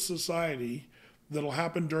cashless society that'll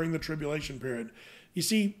happen during the tribulation period. You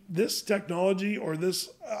see, this technology or this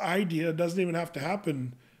idea doesn't even have to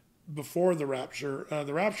happen before the rapture.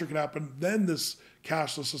 The rapture could happen, then this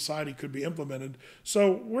cashless society could be implemented.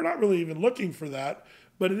 So we're not really even looking for that,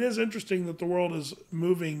 but it is interesting that the world is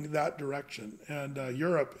moving that direction. And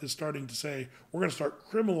Europe is starting to say, we're going to start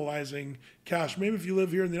criminalizing cash. Maybe if you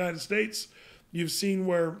live here in the United States, you've seen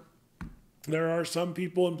where there are some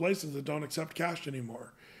people in places that don't accept cash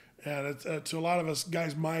anymore. And it's, to a lot of us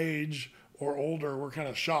guys my age or older, we're kind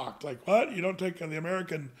of shocked. Like, what? You don't take the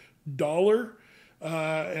American dollar?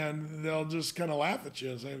 And they'll just kind of laugh at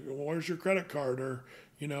you and say, well, where's your credit card? Or,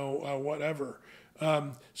 whatever.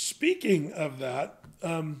 Speaking of that,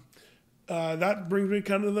 that brings me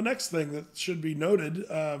kind of to the next thing that should be noted.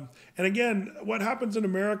 And again, what happens in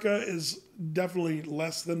America is definitely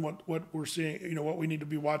less than what we're seeing, what we need to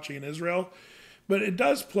be watching in Israel. But it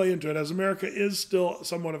does play into it, as America is still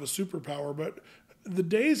somewhat of a superpower, but the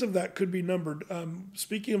days of that could be numbered.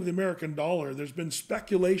 Speaking of the American dollar, there's been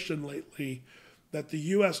speculation lately that the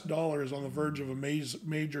U.S. dollar is on the verge of a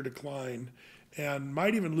major decline and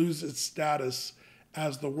might even lose its status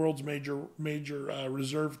as the world's major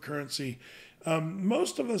reserve currency.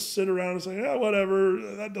 Most of us sit around and say,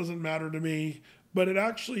 whatever, that doesn't matter to me. But it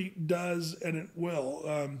actually does, and it will.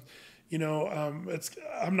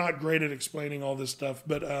 I'm not great at explaining all this stuff,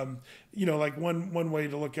 but like one way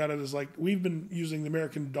to look at it is like we've been using the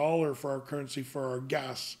American dollar for our currency for our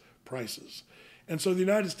gas prices. And so the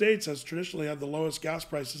United States has traditionally had the lowest gas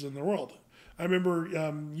prices in the world. I remember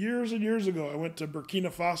years and years ago, I went to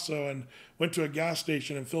Burkina Faso and went to a gas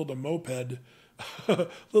station and filled a moped,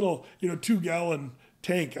 little, 2-gallon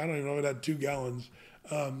tank. I don't even know if it had 2 gallons.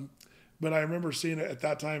 But I remember seeing it at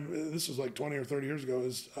that time, this was like 20 or 30 years ago, it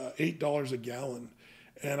was $8 a gallon.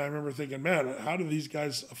 And I remember thinking, man, how do these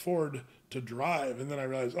guys afford to drive? And then I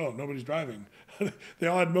realized, nobody's driving. They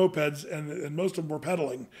all had mopeds, and most of them were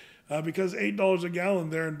pedaling. Because $8 a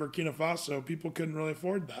gallon there in Burkina Faso, people couldn't really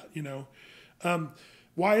afford that,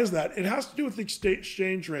 Why is that? It has to do with the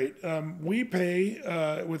exchange rate. We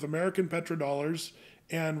pay with American petrodollars,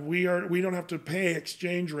 and we don't have to pay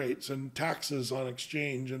exchange rates and taxes on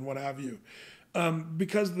exchange and what have you,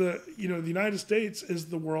 because the United States is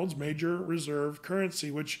the world's major reserve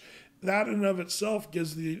currency, which that in and of itself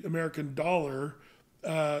gives the American dollar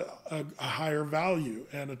a higher value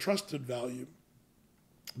and a trusted value.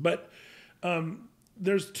 But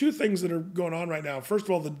there's two things that are going on right now. First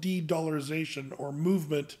of all, the de-dollarization or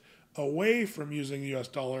movement away from using the U.S.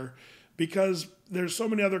 dollar. because there's so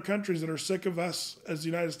many other countries that are sick of us as the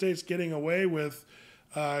United States getting away with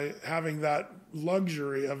having that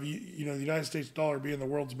luxury of, you know, the United States dollar being the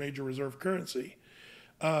world's major reserve currency.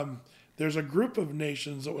 There's a group of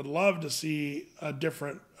nations that would love to see a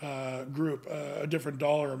different a different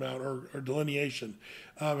dollar amount or delineation.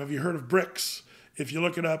 Have you heard of B.R.I.C.S? If you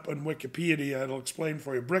look it up on Wikipedia, it'll explain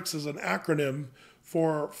for you. B.R.I.C.S is an acronym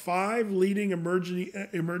for 5 leading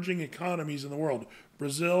emerging economies in the world: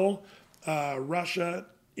 Brazil, Russia,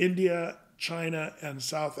 India, China, and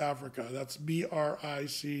South Africa. That's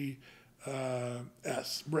B.R.I.C.S,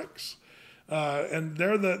 B.R.I.C.S. And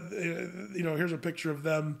they're here's a picture of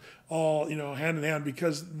them all, hand in hand,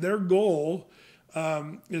 because their goal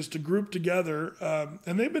is to group together,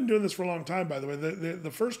 and they've been doing this for a long time, by the way.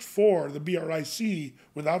 The first 4, the B.R.I.C,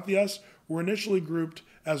 without the S, were initially grouped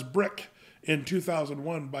as BRIC in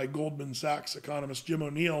 2001 by Goldman Sachs economist Jim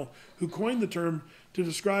O'Neill, who coined the term to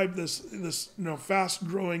describe this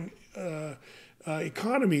fast-growing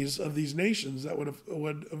economies of these nations that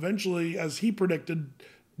would eventually, as he predicted,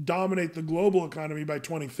 dominate the global economy by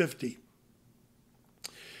 2050.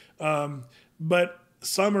 But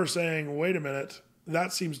some are saying, wait a minute,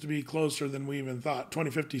 that seems to be closer than we even thought.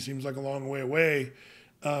 2050 seems like a long way away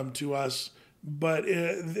to us, but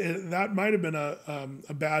that might have been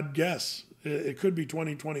a bad guess. It could be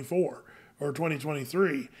 2024 or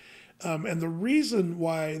 2023. And the reason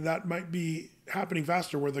why that might be happening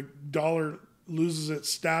faster, where the dollar loses its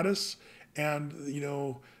status and,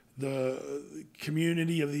 the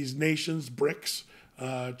community of these nations, BRICS,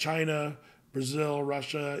 China, Brazil,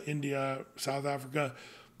 Russia, India, South Africa,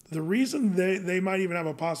 the reason they might even have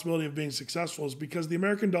a possibility of being successful is because the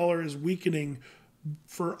American dollar is weakening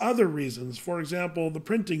for other reasons. For example, the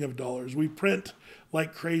printing of dollars. We print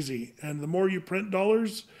like crazy, and the more you print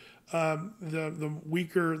dollars, the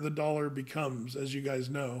weaker the dollar becomes, as you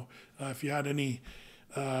guys know, if you had any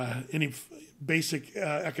basic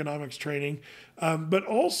economics training, but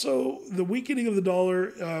also the weakening of the dollar.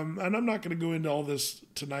 And I'm not going to go into all this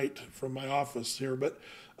tonight from my office here,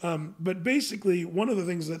 but basically one of the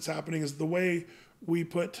things that's happening is the way we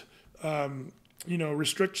put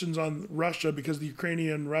restrictions on Russia because of the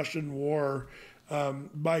Ukrainian-Russian war,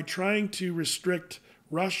 by trying to restrict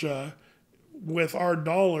Russia with our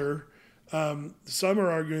dollar. Some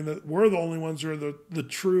are arguing that we're the only ones who are the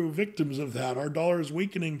true victims of that. Our dollar is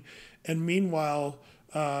weakening, and meanwhile,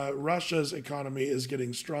 Russia's economy is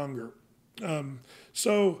getting stronger.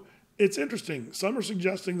 So it's interesting. Some are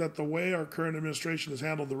suggesting that the way our current administration has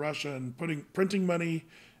handled the Russia and printing money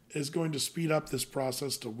is going to speed up this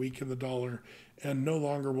process to weaken the dollar, and no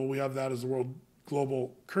longer will we have that as the world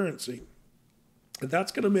global currency. And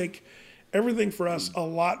that's going to make everything for us a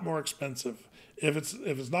lot more expensive. If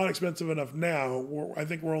it's not expensive enough now, I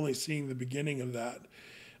think we're only seeing the beginning of that,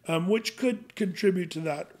 which could contribute to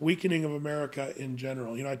that weakening of America in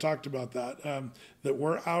general. I talked about that, that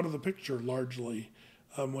we're out of the picture largely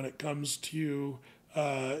when it comes to,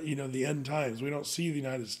 the end times. We don't see the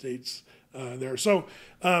United States there. So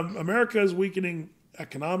America is weakening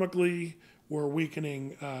economically. We're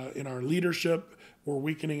weakening in our leadership. We're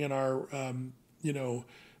weakening in our,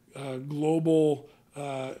 global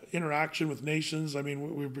interaction with nations. I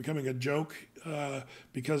mean, we're becoming a joke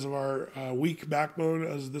because of our weak backbone,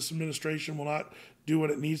 as this administration will not do what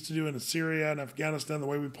it needs to do in Syria and Afghanistan the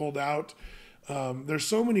way we pulled out. There's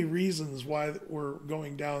so many reasons why we're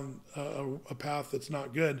going down a path that's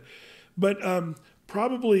not good. But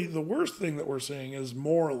probably the worst thing that we're seeing is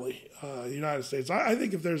morally, the United States. I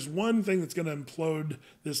think if there's one thing that's going to implode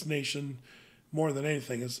this nation more than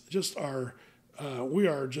anything, is just we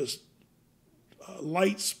are just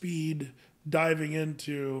light speed diving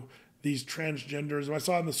into these transgenders. I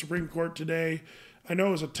saw in the Supreme Court today, I know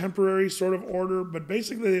it was a temporary sort of order, but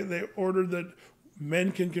basically they ordered that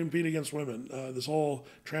men can compete against women, this whole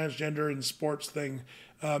transgender in sports thing.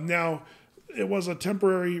 Now, it was a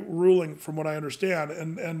temporary ruling from what I understand,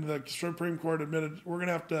 and the Supreme Court admitted we're going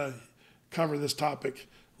to have to cover this topic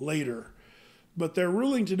later. But their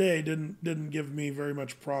ruling today didn't give me very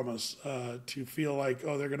much promise to feel like,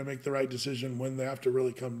 they're going to make the right decision when they have to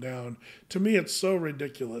really come down. To me, it's so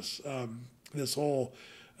ridiculous, this whole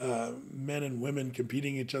men and women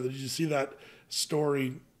competing each other. Did you see that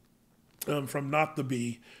story from Not the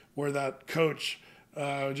Bee, where that coach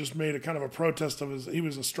just made a kind of a protest of he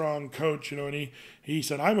was a strong coach, and he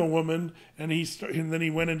said, I'm a woman, and then he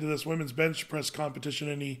went into this women's bench press competition,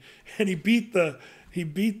 and he beat the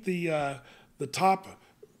top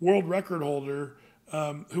world record holder,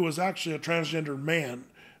 who was actually a transgender man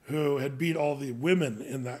who had beat all the women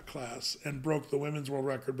in that class and broke the women's world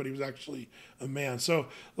record, but he was actually a man. So,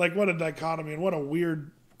 what a dichotomy, and what a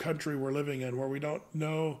weird country we're living in, where we don't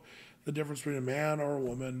know the difference between a man or a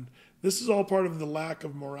woman. This is all part of the lack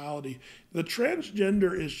of morality. The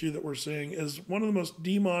transgender issue that we're seeing is one of the most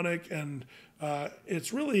demonic, and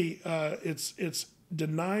it's really it's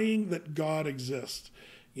denying that God exists.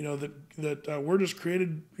 That we're just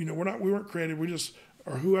created. We weren't created. We just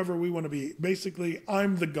are whoever we want to be. Basically,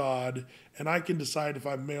 I'm the God, and I can decide if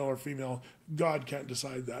I'm male or female. God can't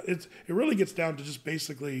decide that. It really gets down to just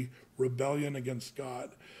basically rebellion against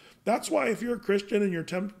God. That's why if you're a Christian and you're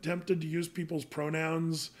tempted to use people's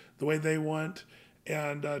pronouns the way they want,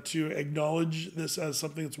 and to acknowledge this as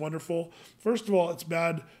something that's wonderful, first of all, it's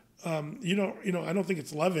bad. I don't think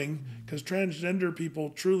it's loving, because transgender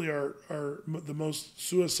people truly are the most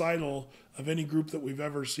suicidal of any group that we've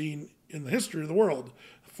ever seen in the history of the world.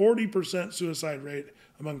 40% suicide rate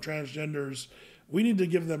among transgenders. We need to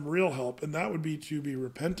give them real help, and that would be to be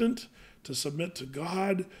repentant, to submit to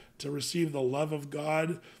God, to receive the love of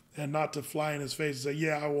God, and not to fly in his face and say,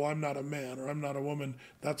 yeah, well, I'm not a man or I'm not a woman.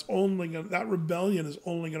 That rebellion is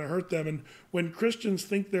only going to hurt them. And when Christians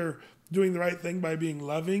think they're doing the right thing by being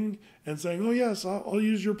loving and saying, oh yes, I'll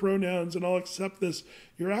use your pronouns and I'll accept this,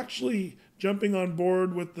 you're actually jumping on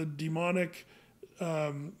board with the demonic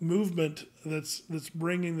movement that's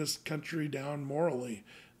bringing this country down morally,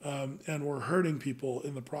 and we're hurting people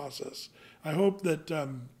in the process. I hope that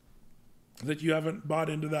you haven't bought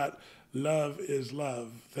into that love is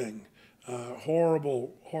love thing.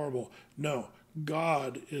 Horrible. No,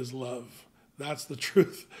 God is love. That's the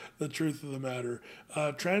truth of the matter.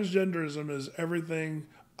 Transgenderism is everything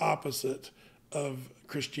opposite of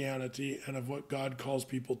Christianity and of what God calls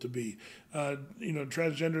people to be.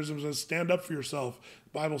 Transgenderism says stand up for yourself.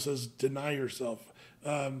 The Bible says deny yourself.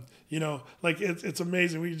 It's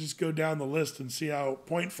amazing. We can just go down the list and see how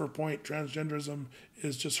point for point transgenderism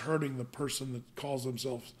is just hurting the person that calls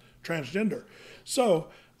themselves transgender. So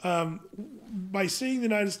by seeing the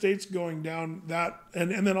United States going down that,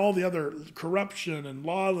 and then all the other corruption and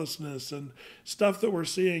lawlessness and stuff that we're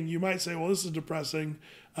seeing, you might say, well, this is depressing.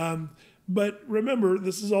 But remember,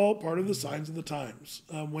 this is all part of the signs of the times.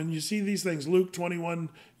 When you see these things, Luke 21,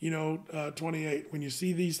 28, when you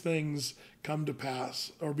see these things come to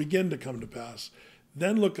pass or begin to come to pass,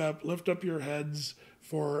 then look up, lift up your heads,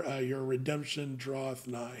 for your redemption draweth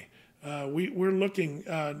nigh. We're looking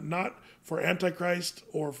not for Antichrist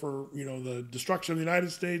or for the destruction of the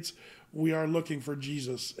United States. We are looking for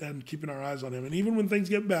Jesus and keeping our eyes on him. And even when things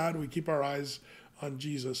get bad, we keep our eyes on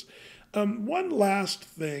Jesus. One last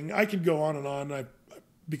thing, I could go on and on.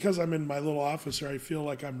 Because I'm in my little office here, I feel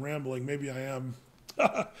like I'm rambling. Maybe I am.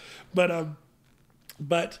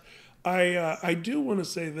 But I do want to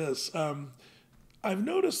say this. I've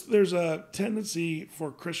noticed there's a tendency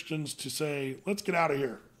for Christians to say, let's get out of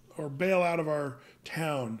here, or bail out of our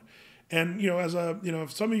town. And,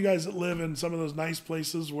 if some of you guys that live in some of those nice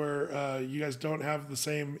places where you guys don't have the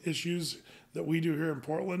same issues that we do here in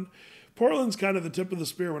Portland, Portland's kind of the tip of the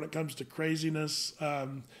spear when it comes to craziness.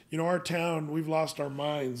 Our town, we've lost our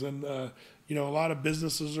minds, and, a lot of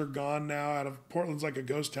businesses are gone now. Portland's like a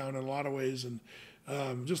ghost town in a lot of ways. And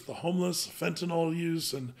just the homeless, fentanyl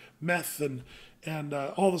use and meth and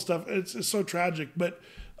all the stuff. It's so tragic. But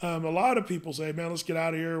a lot of people say, man, let's get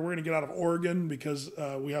out of here. We're going to get out of Oregon because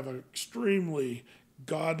we have an extremely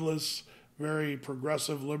godless, very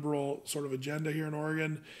progressive, liberal sort of agenda here in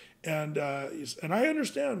Oregon. And I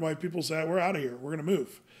understand why people say, we're out of here. We're going to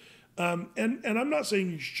move. And I'm not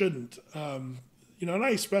saying you shouldn't. And I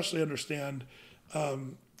especially understand,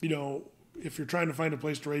 if you're trying to find a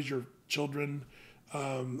place to raise your children,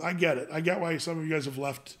 I get it. I get why some of you guys have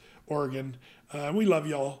left Oregon. We love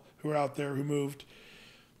y'all who are out there who moved.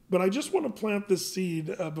 But I just want to plant this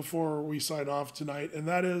seed before we sign off tonight, and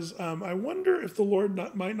that is, I wonder if the Lord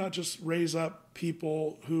might not just raise up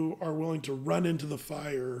people who are willing to run into the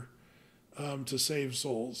fire to save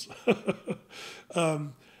souls.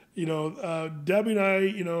 Debbie and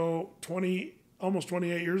I, almost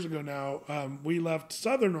 28 years ago now, we left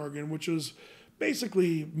Southern Oregon, which was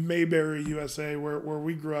basically Mayberry, USA, where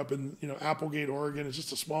we grew up in, Applegate, Oregon. It's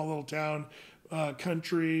just a small little town,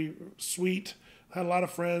 country, sweet. Had a lot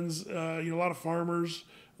of friends, a lot of farmers,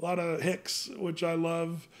 a lot of hicks, which I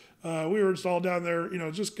love. We were just all down there,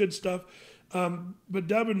 just good stuff. But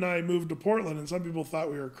Deb and I moved to Portland, and some people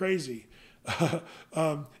thought we were crazy.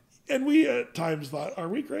 And we at times thought, are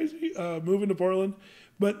we crazy moving to Portland?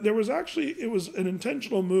 But it was an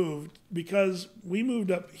intentional move, because we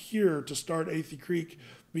moved up here to start Athey Creek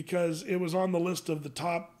because it was on the list of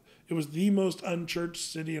it was the most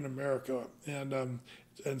unchurched city in America. And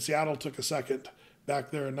Seattle took a second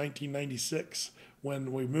back there in 1996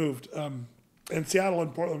 when we moved. And Seattle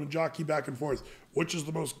and Portland would jockey back and forth. Which is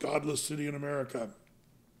the most godless city in America?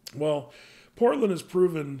 Well, Portland has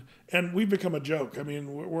proven, and we've become a joke. I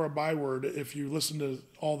mean, we're a byword. If you listen to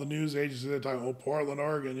all the news agencies, they talk, oh, Portland,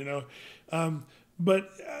 Oregon, you know.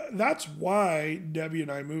 But that's why Debbie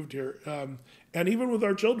and I moved here. And even with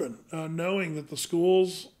our children, knowing that the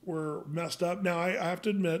schools were messed up. Now, I have to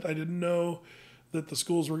admit, I didn't know that the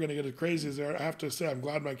schools were going to get as crazy as they are. I have to say, I'm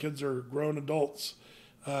glad my kids are grown adults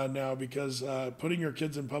now, because putting your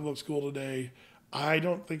kids in public school today, I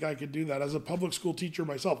don't think I could do that as a public school teacher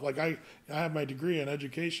myself. Like I have my degree in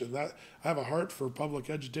education. That I have a heart for public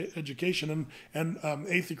education, and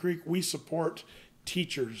Eighth Creek, we support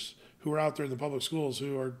teachers who are out there in the public schools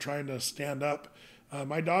who are trying to stand up.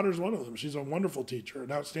 My daughter's one of them. She's a wonderful teacher,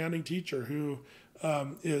 an outstanding teacher who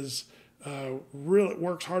is really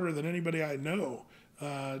works harder than anybody I know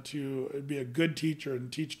to be a good teacher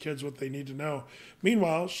and teach kids what they need to know.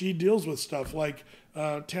 Meanwhile, she deals with stuff like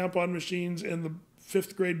tampon machines in the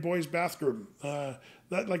 5th grade boys' bathroom.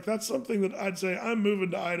 That's something that I'd say, I'm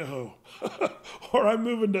moving to Idaho, or I'm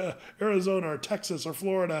moving to Arizona or Texas or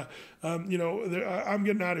Florida. I'm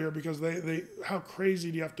getting out of here, because they how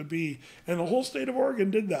crazy do you have to be? And the whole state of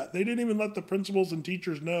Oregon did that. They didn't even let the principals and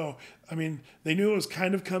teachers know. I mean, they knew it was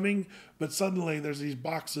kind of coming, but suddenly there's these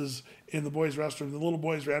boxes in the boys' restroom. The little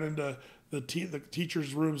boys ran into the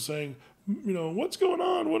teacher's room saying, what's going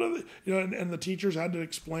on? What are they? And the teachers had to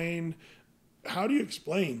explain. How do you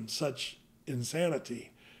explain such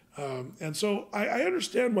insanity? And so I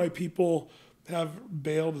understand why people have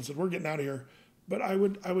bailed and said, we're getting out of here. But I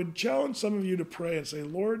would challenge some of you to pray and say,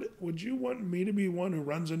 Lord, would you want me to be one who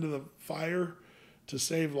runs into the fire to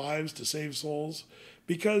save lives, to save souls?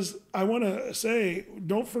 Because I want to say,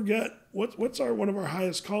 don't forget, what's one of our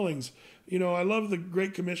highest callings? I love the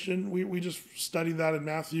Great Commission. We just studied that in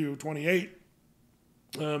Matthew 28.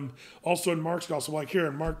 Also in Mark's gospel, like here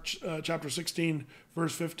in Mark chapter 16,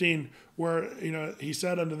 verse 15, where he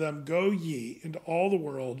said unto them, go ye into all the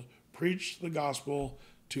world, preach the gospel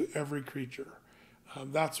to every creature.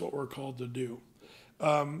 That's what we're called to do.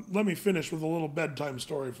 Let me finish with a little bedtime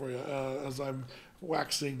story for you as I'm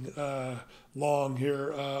waxing long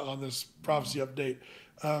here on this prophecy update.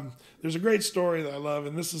 There's a great story that I love,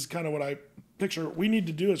 and this is kind of what I picture we need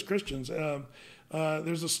to do as Christians.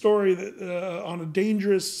 There's a story that on a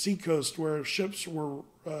dangerous seacoast where ships were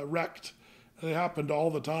wrecked. It happened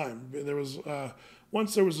all the time. There was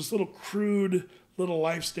once there was this little crude little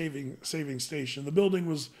life-saving station. The building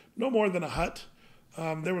was no more than a hut.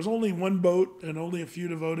 There was only one boat and only a few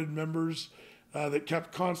devoted members that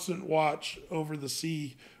kept constant watch over the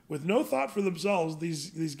sea with no thought for themselves.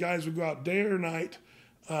 These guys would go out day or night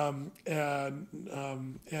and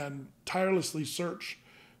tirelessly search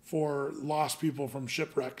for lost people from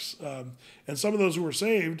shipwrecks. And some of those who were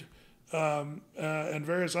saved and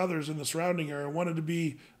various others in the surrounding area wanted to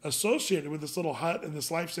be associated with this little hut and this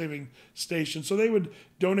life-saving station. So they would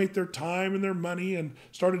donate their time and their money and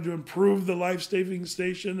started to improve the life-saving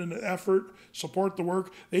station and effort, support the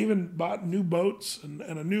work. They even bought new boats and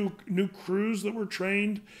a new crews that were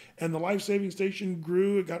trained, and the life-saving station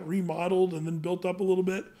grew. It got remodeled and then built up a little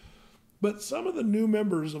bit. But some of the new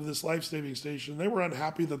members of this life-saving station, they were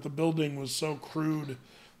unhappy that the building was so crude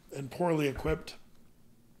and poorly equipped.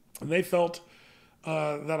 And they felt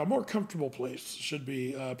that a more comfortable place should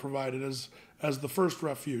be provided as the first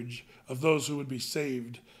refuge of those who would be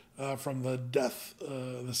saved from the death,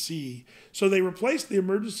 the sea. So they replaced the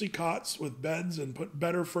emergency cots with beds and put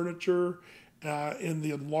better furniture in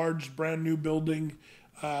the enlarged brand new building.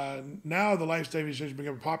 Now the life-saving station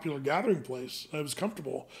became a popular gathering place. It was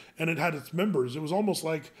comfortable, and it had its members. It was almost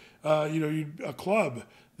like a club.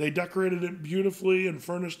 They decorated it beautifully and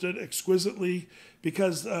furnished it exquisitely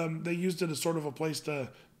because they used it as sort of a place to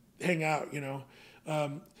hang out.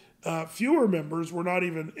 Fewer members were not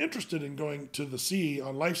even interested in going to the sea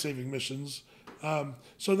on life-saving missions,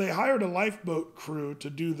 so they hired a lifeboat crew to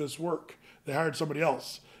do this work. They hired somebody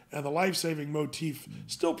else. And the life-saving motif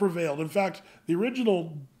still prevailed. In fact, the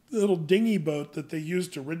original little dinghy boat that they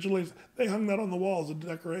used originally, they hung that on the wall as a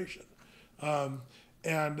decoration.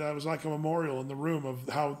 And it was like a memorial in the room of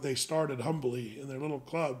how they started humbly in their little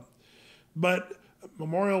club. But a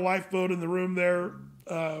memorial lifeboat in the room there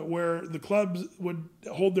where the clubs would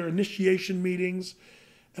hold their initiation meetings.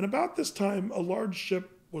 And about this time, a large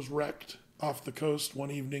ship was wrecked off the coast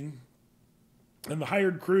one evening. And the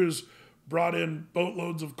hired crews brought in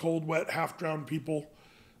boatloads of cold, wet, half-drowned people.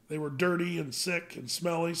 They were dirty and sick and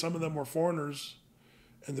smelly. Some of them were foreigners.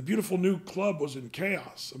 And the beautiful new club was in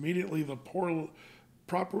chaos. Immediately, the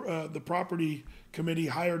property committee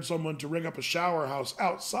hired someone to rig up a shower house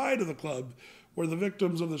outside of the club where the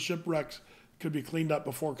victims of the shipwrecks could be cleaned up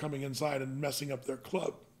before coming inside and messing up their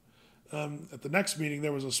club. At the next meeting,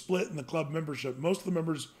 there was a split in the club membership. Most of the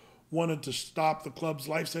members wanted to stop the club's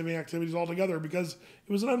life-saving activities altogether because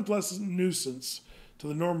it was an unpleasant nuisance to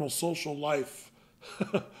the normal social life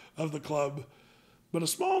of the club. But a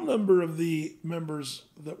small number of the members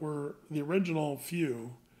that were the original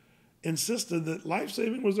few insisted that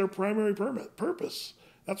life-saving was their primary purpose.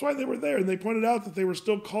 That's why they were there. And they pointed out that they were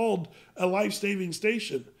still called a life-saving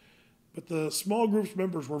station. But the small group's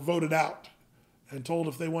members were voted out and told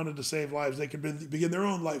if they wanted to save lives, they could begin their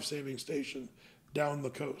own life-saving station down the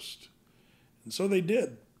coast. And so they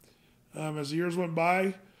did. As the years went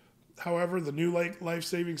by, however, the new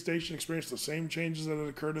life-saving station experienced the same changes that had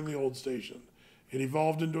occurred in the old station. It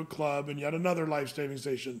evolved into a club, and yet another life-saving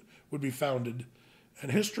station would be founded.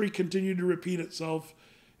 And history continued to repeat itself.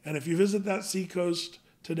 And if you visit that seacoast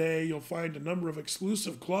today, you'll find a number of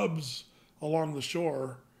exclusive clubs along the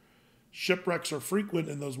shore. Shipwrecks are frequent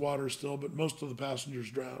in those waters still, but most of the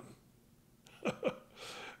passengers drown.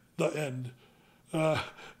 The end.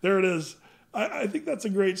 There it is. I think that's a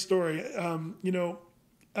great story.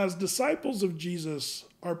 As disciples of Jesus,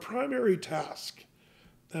 our primary task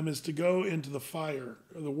is to go into the fire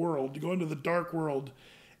of the world, to go into the dark world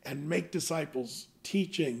and make disciples,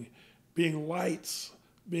 teaching, being lights,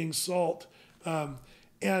 being salt.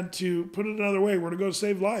 And to put it another way, we're to go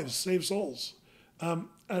save lives, save souls.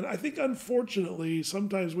 And I think, unfortunately,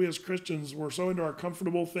 sometimes we as Christians, we're so into our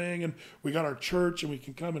comfortable thing, and we got our church, and we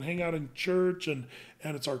can come and hang out in church, and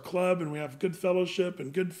it's our club, and we have good fellowship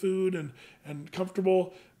and good food and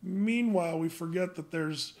comfortable. Meanwhile, we forget that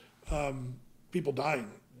there's people dying.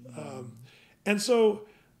 And so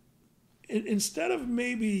instead of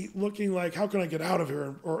maybe looking like, how can I get out of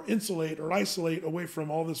here or insulate or isolate away from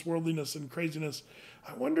all this worldliness and craziness,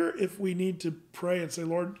 I wonder if we need to pray and say,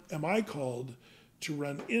 Lord, am I called to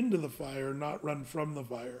run into the fire, not run from the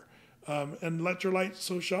fire? And let your light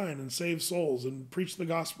so shine and save souls and preach the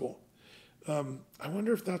gospel. I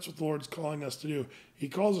wonder if that's what the Lord's calling us to do. He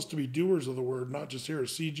calls us to be doers of the word, not just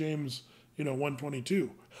hearers. See James 1:22.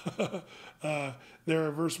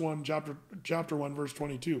 There, verse 1, chapter 1, verse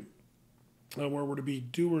 22, where we're to be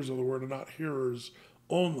doers of the word and not hearers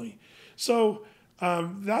only. So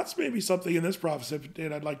that's maybe something in this prophecy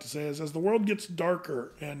update I'd like to say is, as the world gets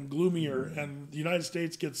darker and gloomier and the United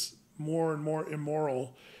States gets more and more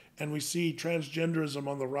immoral, and we see transgenderism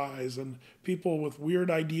on the rise and people with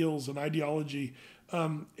weird ideals and ideology,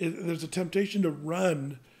 there's a temptation to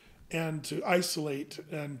run and to isolate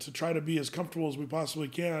and to try to be as comfortable as we possibly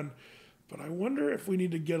can. But I wonder if we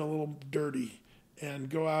need to get a little dirty and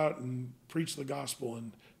go out and preach the gospel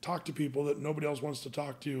and talk to people that nobody else wants to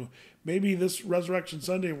talk to. Maybe this Resurrection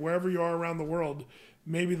Sunday, wherever you are around the world,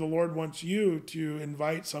 maybe the Lord wants you to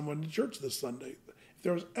invite someone to church this Sunday. If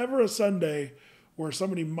there was ever a Sunday where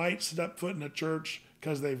somebody might step foot in a church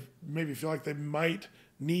because they maybe feel like they might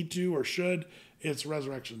need to or should, it's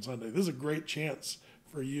Resurrection Sunday. This is a great chance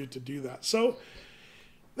for you to do that. So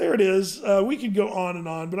there it is. We could go on,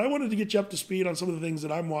 but I wanted to get you up to speed on some of the things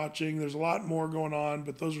that I'm watching. There's a lot more going on,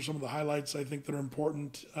 but those are some of the highlights I think that are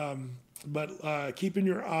important. But keeping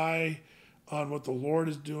your eye on what the Lord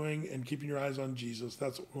is doing and keeping your eyes on Jesus,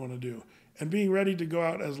 that's what we want to do. And being ready to go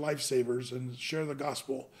out as lifesavers and share the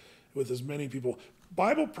gospel with as many people.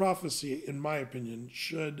 Bible prophecy, in my opinion,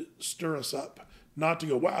 should stir us up. Not to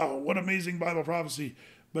go, wow, what amazing Bible prophecy,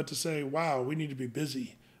 but to say, wow, we need to be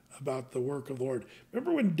busy about the work of the Lord.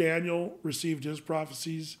 Remember when Daniel received his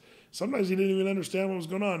prophecies? Sometimes he didn't even understand what was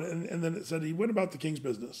going on. And then it said he went about the king's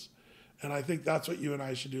business. And I think that's what you and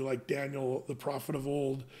I should do, like Daniel, the prophet of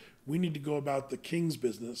old. We need to go about the king's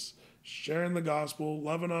business, sharing the gospel,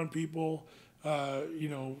 loving on people,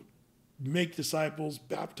 make disciples,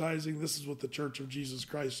 baptizing. This is what the Church of Jesus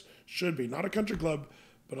Christ should be. Not a country club,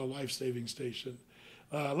 but a life-saving station.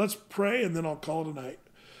 Let's pray, and then I'll call it a night.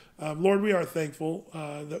 Lord, we are thankful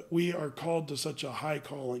that we are called to such a high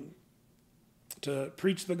calling, to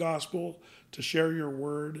preach the gospel, to share your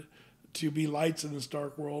word, to be lights in this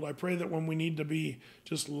dark world. I pray that when we need to be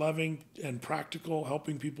just loving and practical,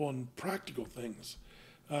 helping people in practical things,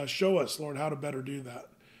 show us, Lord, how to better do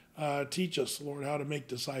that. Teach us, Lord, how to make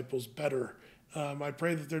disciples better. I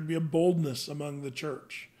pray that there'd be a boldness among the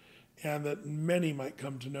church and that many might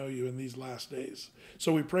come to know you in these last days.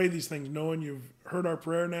 So we pray these things knowing you've heard our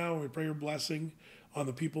prayer now, and we pray your blessing on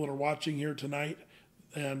the people that are watching here tonight,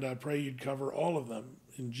 and I pray you'd cover all of them.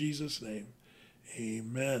 In Jesus' name,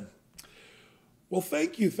 amen. Well,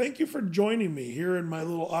 thank you. Thank you for joining me here in my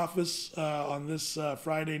little office on this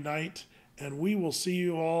Friday night, and we will see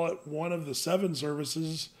you all at one of the 7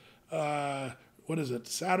 services.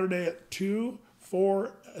 Saturday at 2,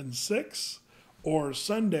 4, and 6. or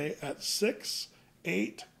Sunday at 6,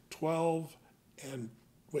 8, 12, and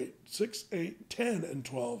 6, 8, 10, and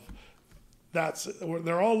 12.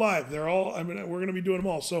 They're all live. We're going to be doing them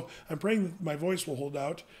all. So I'm praying that my voice will hold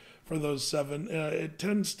out for those 7. It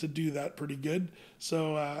tends to do that pretty good.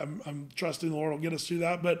 So I'm trusting the Lord will get us through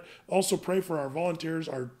that. But also pray for our volunteers,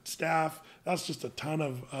 our staff. That's just a ton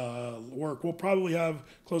of work. We'll probably have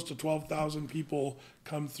close to 12,000 people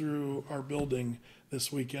come through our building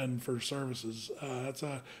this weekend for services. That's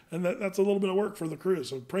a little bit of work for the crew.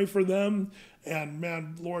 So pray for them. And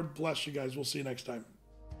man, Lord bless you guys. We'll see you next time.